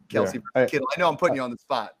 Kelce versus Kittle? I know I'm putting you on the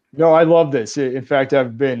spot. No, I love this. In fact,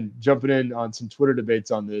 I've been jumping in on some Twitter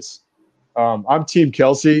debates on this. I'm Team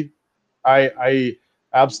Kelce. I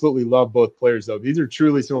absolutely love both players, though. These are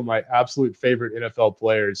truly some of my absolute favorite NFL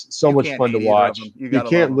players. So much fun to watch. You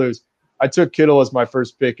can't lose. I took Kittle as my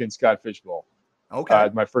first pick in Scott Fishbowl. Okay.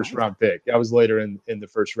 My first round pick. I was later in the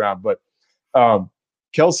first round. But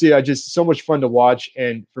Kelce, so much fun to watch.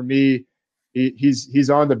 And for me, he's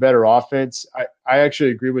on the better offense. I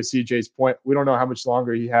actually agree with CJ's point. We don't know how much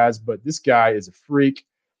longer he has, but this guy is a freak.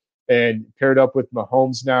 And paired up with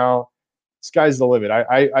Mahomes now, sky's the limit.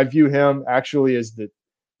 I view him actually as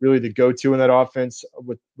really the go-to in that offense.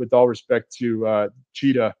 With all respect to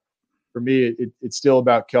Cheetah, for me, it's still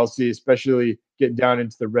about Kelce, especially getting down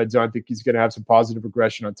into the red zone. I think he's going to have some positive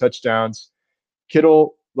regression on touchdowns.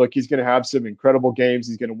 Kittle, look, he's going to have some incredible games.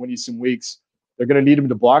 He's going to win you some weeks. They're going to need him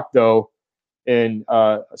to block, though, in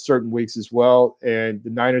certain weeks as well. And the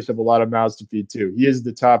Niners have a lot of mouths to feed, too. He is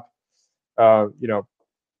the top, target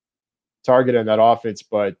in that offense.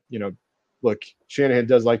 But, look, Shanahan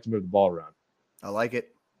does like to move the ball around. I like it.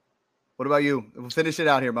 What about you? We'll finish it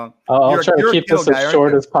out here, Monk. I'll try to keep this as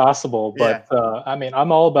short as possible. But,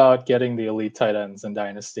 I'm all about getting the elite tight ends in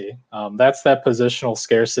Dynasty. That's that positional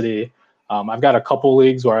scarcity. I've got a couple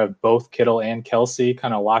leagues where I have both Kittle and Kelce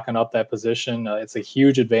kind of locking up that position. It's a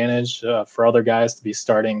huge advantage for other guys to be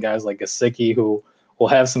starting guys like Gesicki, who will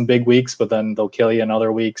have some big weeks, but then they'll kill you in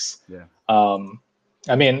other weeks. Yeah.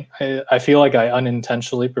 I feel like I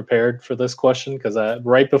unintentionally prepared for this question because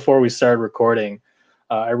right before we started recording,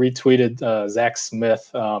 I retweeted Zach Smith,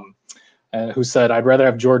 who said, "I'd rather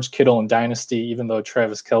have George Kittle in Dynasty, even though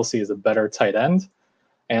Travis Kelce is a better tight end."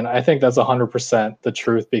 And I think that's 100% the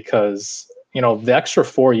truth because, the extra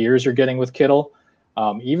 4 years you're getting with Kittle,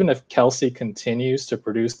 even if Kelce continues to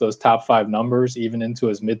produce those top 5 numbers, even into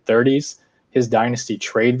his mid-30s, his Dynasty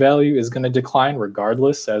trade value is going to decline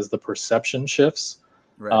regardless as the perception shifts.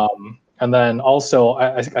 Right. And then also,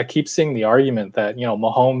 I keep seeing the argument that,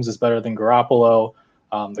 Mahomes is better than Garoppolo.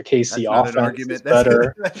 The KC offense is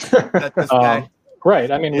better. That's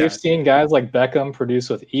right. We've seen guys like Beckham produce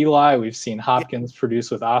with Eli. We've seen Hopkins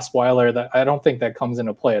produce with Osweiler. That I don't think that comes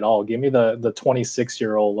into play at all. Give me the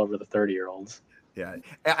 26-year-old over the 30-year-olds. Yeah.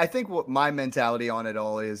 I think what my mentality on it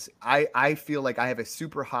all is I feel like I have a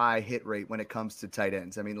super high hit rate when it comes to tight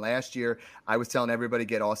ends. Last year I was telling everybody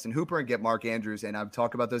get Austin Hooper and get Mark Andrews. And I've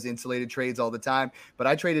talked about those insulated trades all the time, but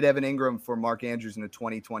I traded Evan Ingram for Mark Andrews in the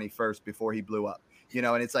 2020 first before he blew up,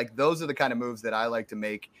 and it's like, those are the kind of moves that I like to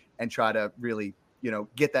make and try to really,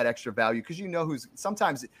 get that extra value. Cause who's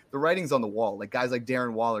sometimes the writing's on the wall, like guys like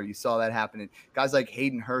Darren Waller, you saw that happening. Guys like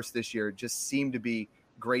Hayden Hurst this year just seem to be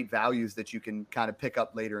great values that you can kind of pick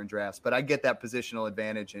up later in drafts. But I get that positional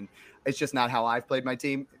advantage, and it's just not how I've played my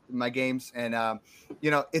games. And,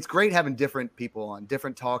 it's great having different people on,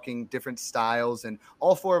 different talking, different styles. And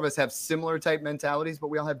all 4 of us have similar type mentalities, but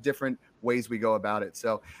we all have different ways we go about it.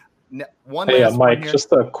 So Mike,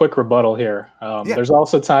 just a quick rebuttal here. There's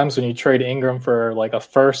also times when you trade Ingram for like a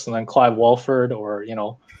first and then Clive Walford or,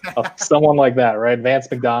 someone like that, right? Vance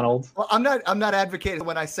McDonald. Well, I'm not advocating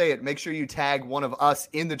when I say it. Make sure you tag one of us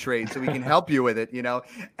in the trade so we can help you with it,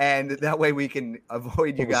 and that way we can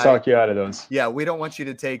avoid you guys. Talk you out of those. Yeah, we don't want you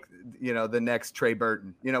to take, the next Trey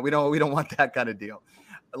Burton. We don't want that kind of deal.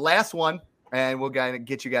 Last one. And we'll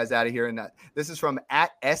get you guys out of here. And this is from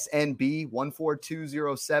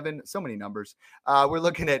 @SNB14207. So many numbers. We're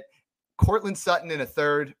looking at Courtland Sutton in a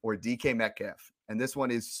third or DK Metcalf. And this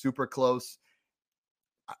one is super close.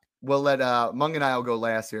 We'll let Mung and I will go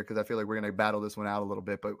last here because I feel like we're going to battle this one out a little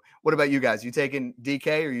bit. But what about you guys? You taking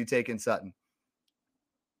DK or you taking Sutton?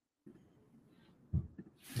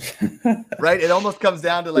 Right? It almost comes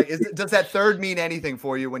down to does that third mean anything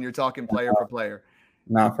for you when you're talking player for player?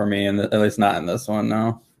 Not for me, at least not in this one,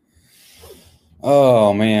 no.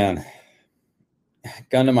 Oh, man.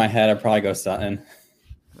 Gun to my head, I'd probably go Sutton.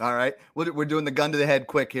 All right. We're doing the gun to the head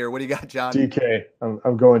quick here. What do you got, John? DK.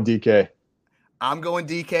 I'm going DK. I'm going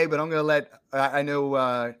DK, but I'm going to let I know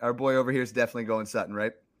our boy over here is definitely going Sutton,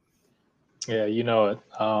 right? Yeah, you know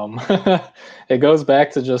it. It goes back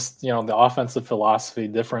to just, the offensive philosophy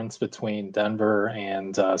difference between Denver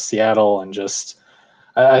and Seattle. And just,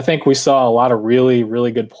 I think we saw a lot of really,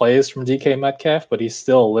 really good plays from DK Metcalf, but he's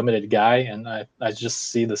still a limited guy. And I just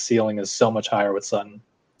see the ceiling is so much higher with Sutton.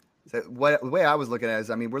 So the way I was looking at it is,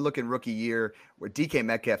 we're looking rookie year where DK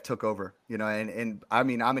Metcalf took over, and I'm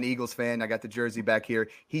an Eagles fan. I got the jersey back here.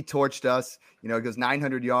 He torched us, it goes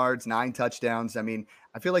 900 yards, 9 touchdowns.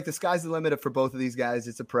 I feel like the sky's the limit for both of these guys.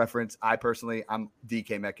 It's a preference. I'm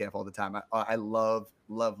DK Metcalf all the time. I love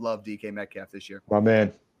DK Metcalf this year. My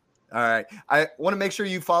man. All right. I want to make sure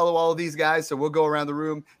you follow all of these guys. So we'll go around the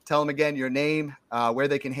room, tell them again your name, where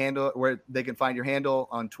they can find your handle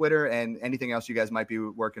on Twitter, and anything else you guys might be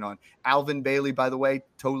working on. Alvin Bailey, by the way,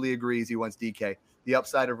 totally agrees. He wants DK. The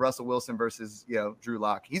upside of Russell Wilson versus, Drew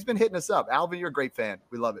Lock. He's been hitting us up. Alvin, you're a great fan.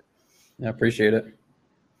 We love it. Yeah, appreciate it.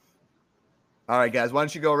 All right, guys, why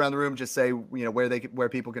don't you go around the room, just say, where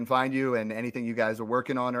people can find you and anything you guys are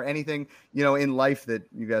working on, or anything, in life that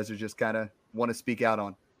you guys are just kind of want to speak out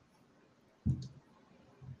on.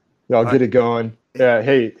 Yeah, I'll get it going. Yeah.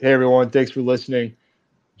 Hey, everyone. Thanks for listening.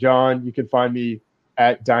 John, you can find me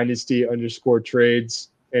at Dynasty_trades.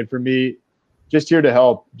 And for me, just here to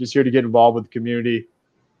help, just here to get involved with the community.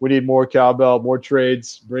 We need more cowbell, more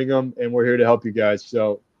trades. Bring them, and we're here to help you guys.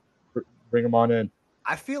 So bring them on in.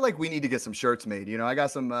 I feel like we need to get some shirts made. I got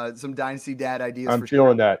some Dynasty Dad ideas. I'm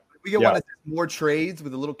feeling that. We get one of more trades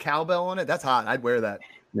with a little cowbell on it. That's hot. I'd wear that.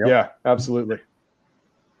 Yep. Yeah, absolutely.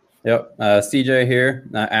 Yep. CJ here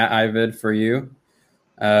at Ivid for you.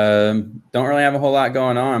 Don't really have a whole lot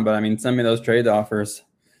going on, but send me those trade offers.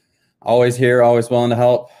 Always here, always willing to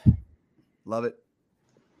help. Love it.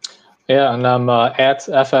 Yeah, and I'm at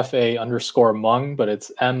FFA_Mung, but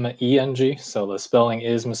it's MENG, so the spelling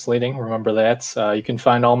is misleading. Remember that. You can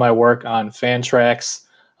find all my work on Fantrax.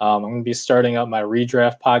 I'm going to be starting up my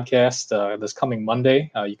redraft podcast this coming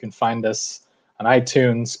Monday. You can find us on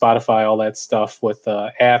iTunes, Spotify, all that stuff with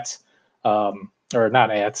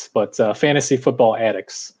Fantasy Football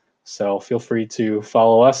Addicts. So feel free to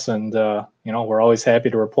follow us, and we're always happy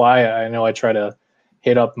to reply. I know I try to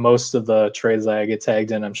hit up most of the trades that I get tagged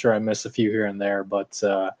in. I'm sure I miss a few here and there, but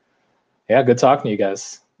good talking to you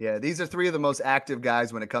guys. Yeah, these are 3 of the most active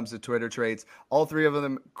guys when it comes to Twitter trades. All 3 of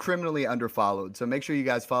them criminally underfollowed. So make sure you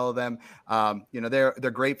guys follow them. They're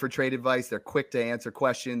great for trade advice. They're quick to answer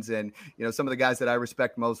questions, and some of the guys that I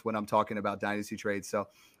respect most when I'm talking about dynasty trades. So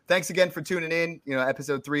thanks again for tuning in.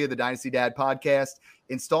 Episode 3 of the Dynasty Dad podcast,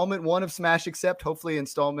 installment 1 of Smash Accept. Hopefully,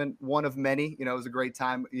 installment 1 of many. It was a great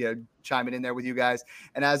time, chiming in there with you guys.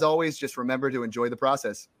 And as always, just remember to enjoy the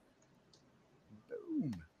process.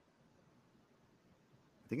 Boom.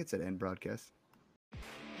 I think it said end broadcast.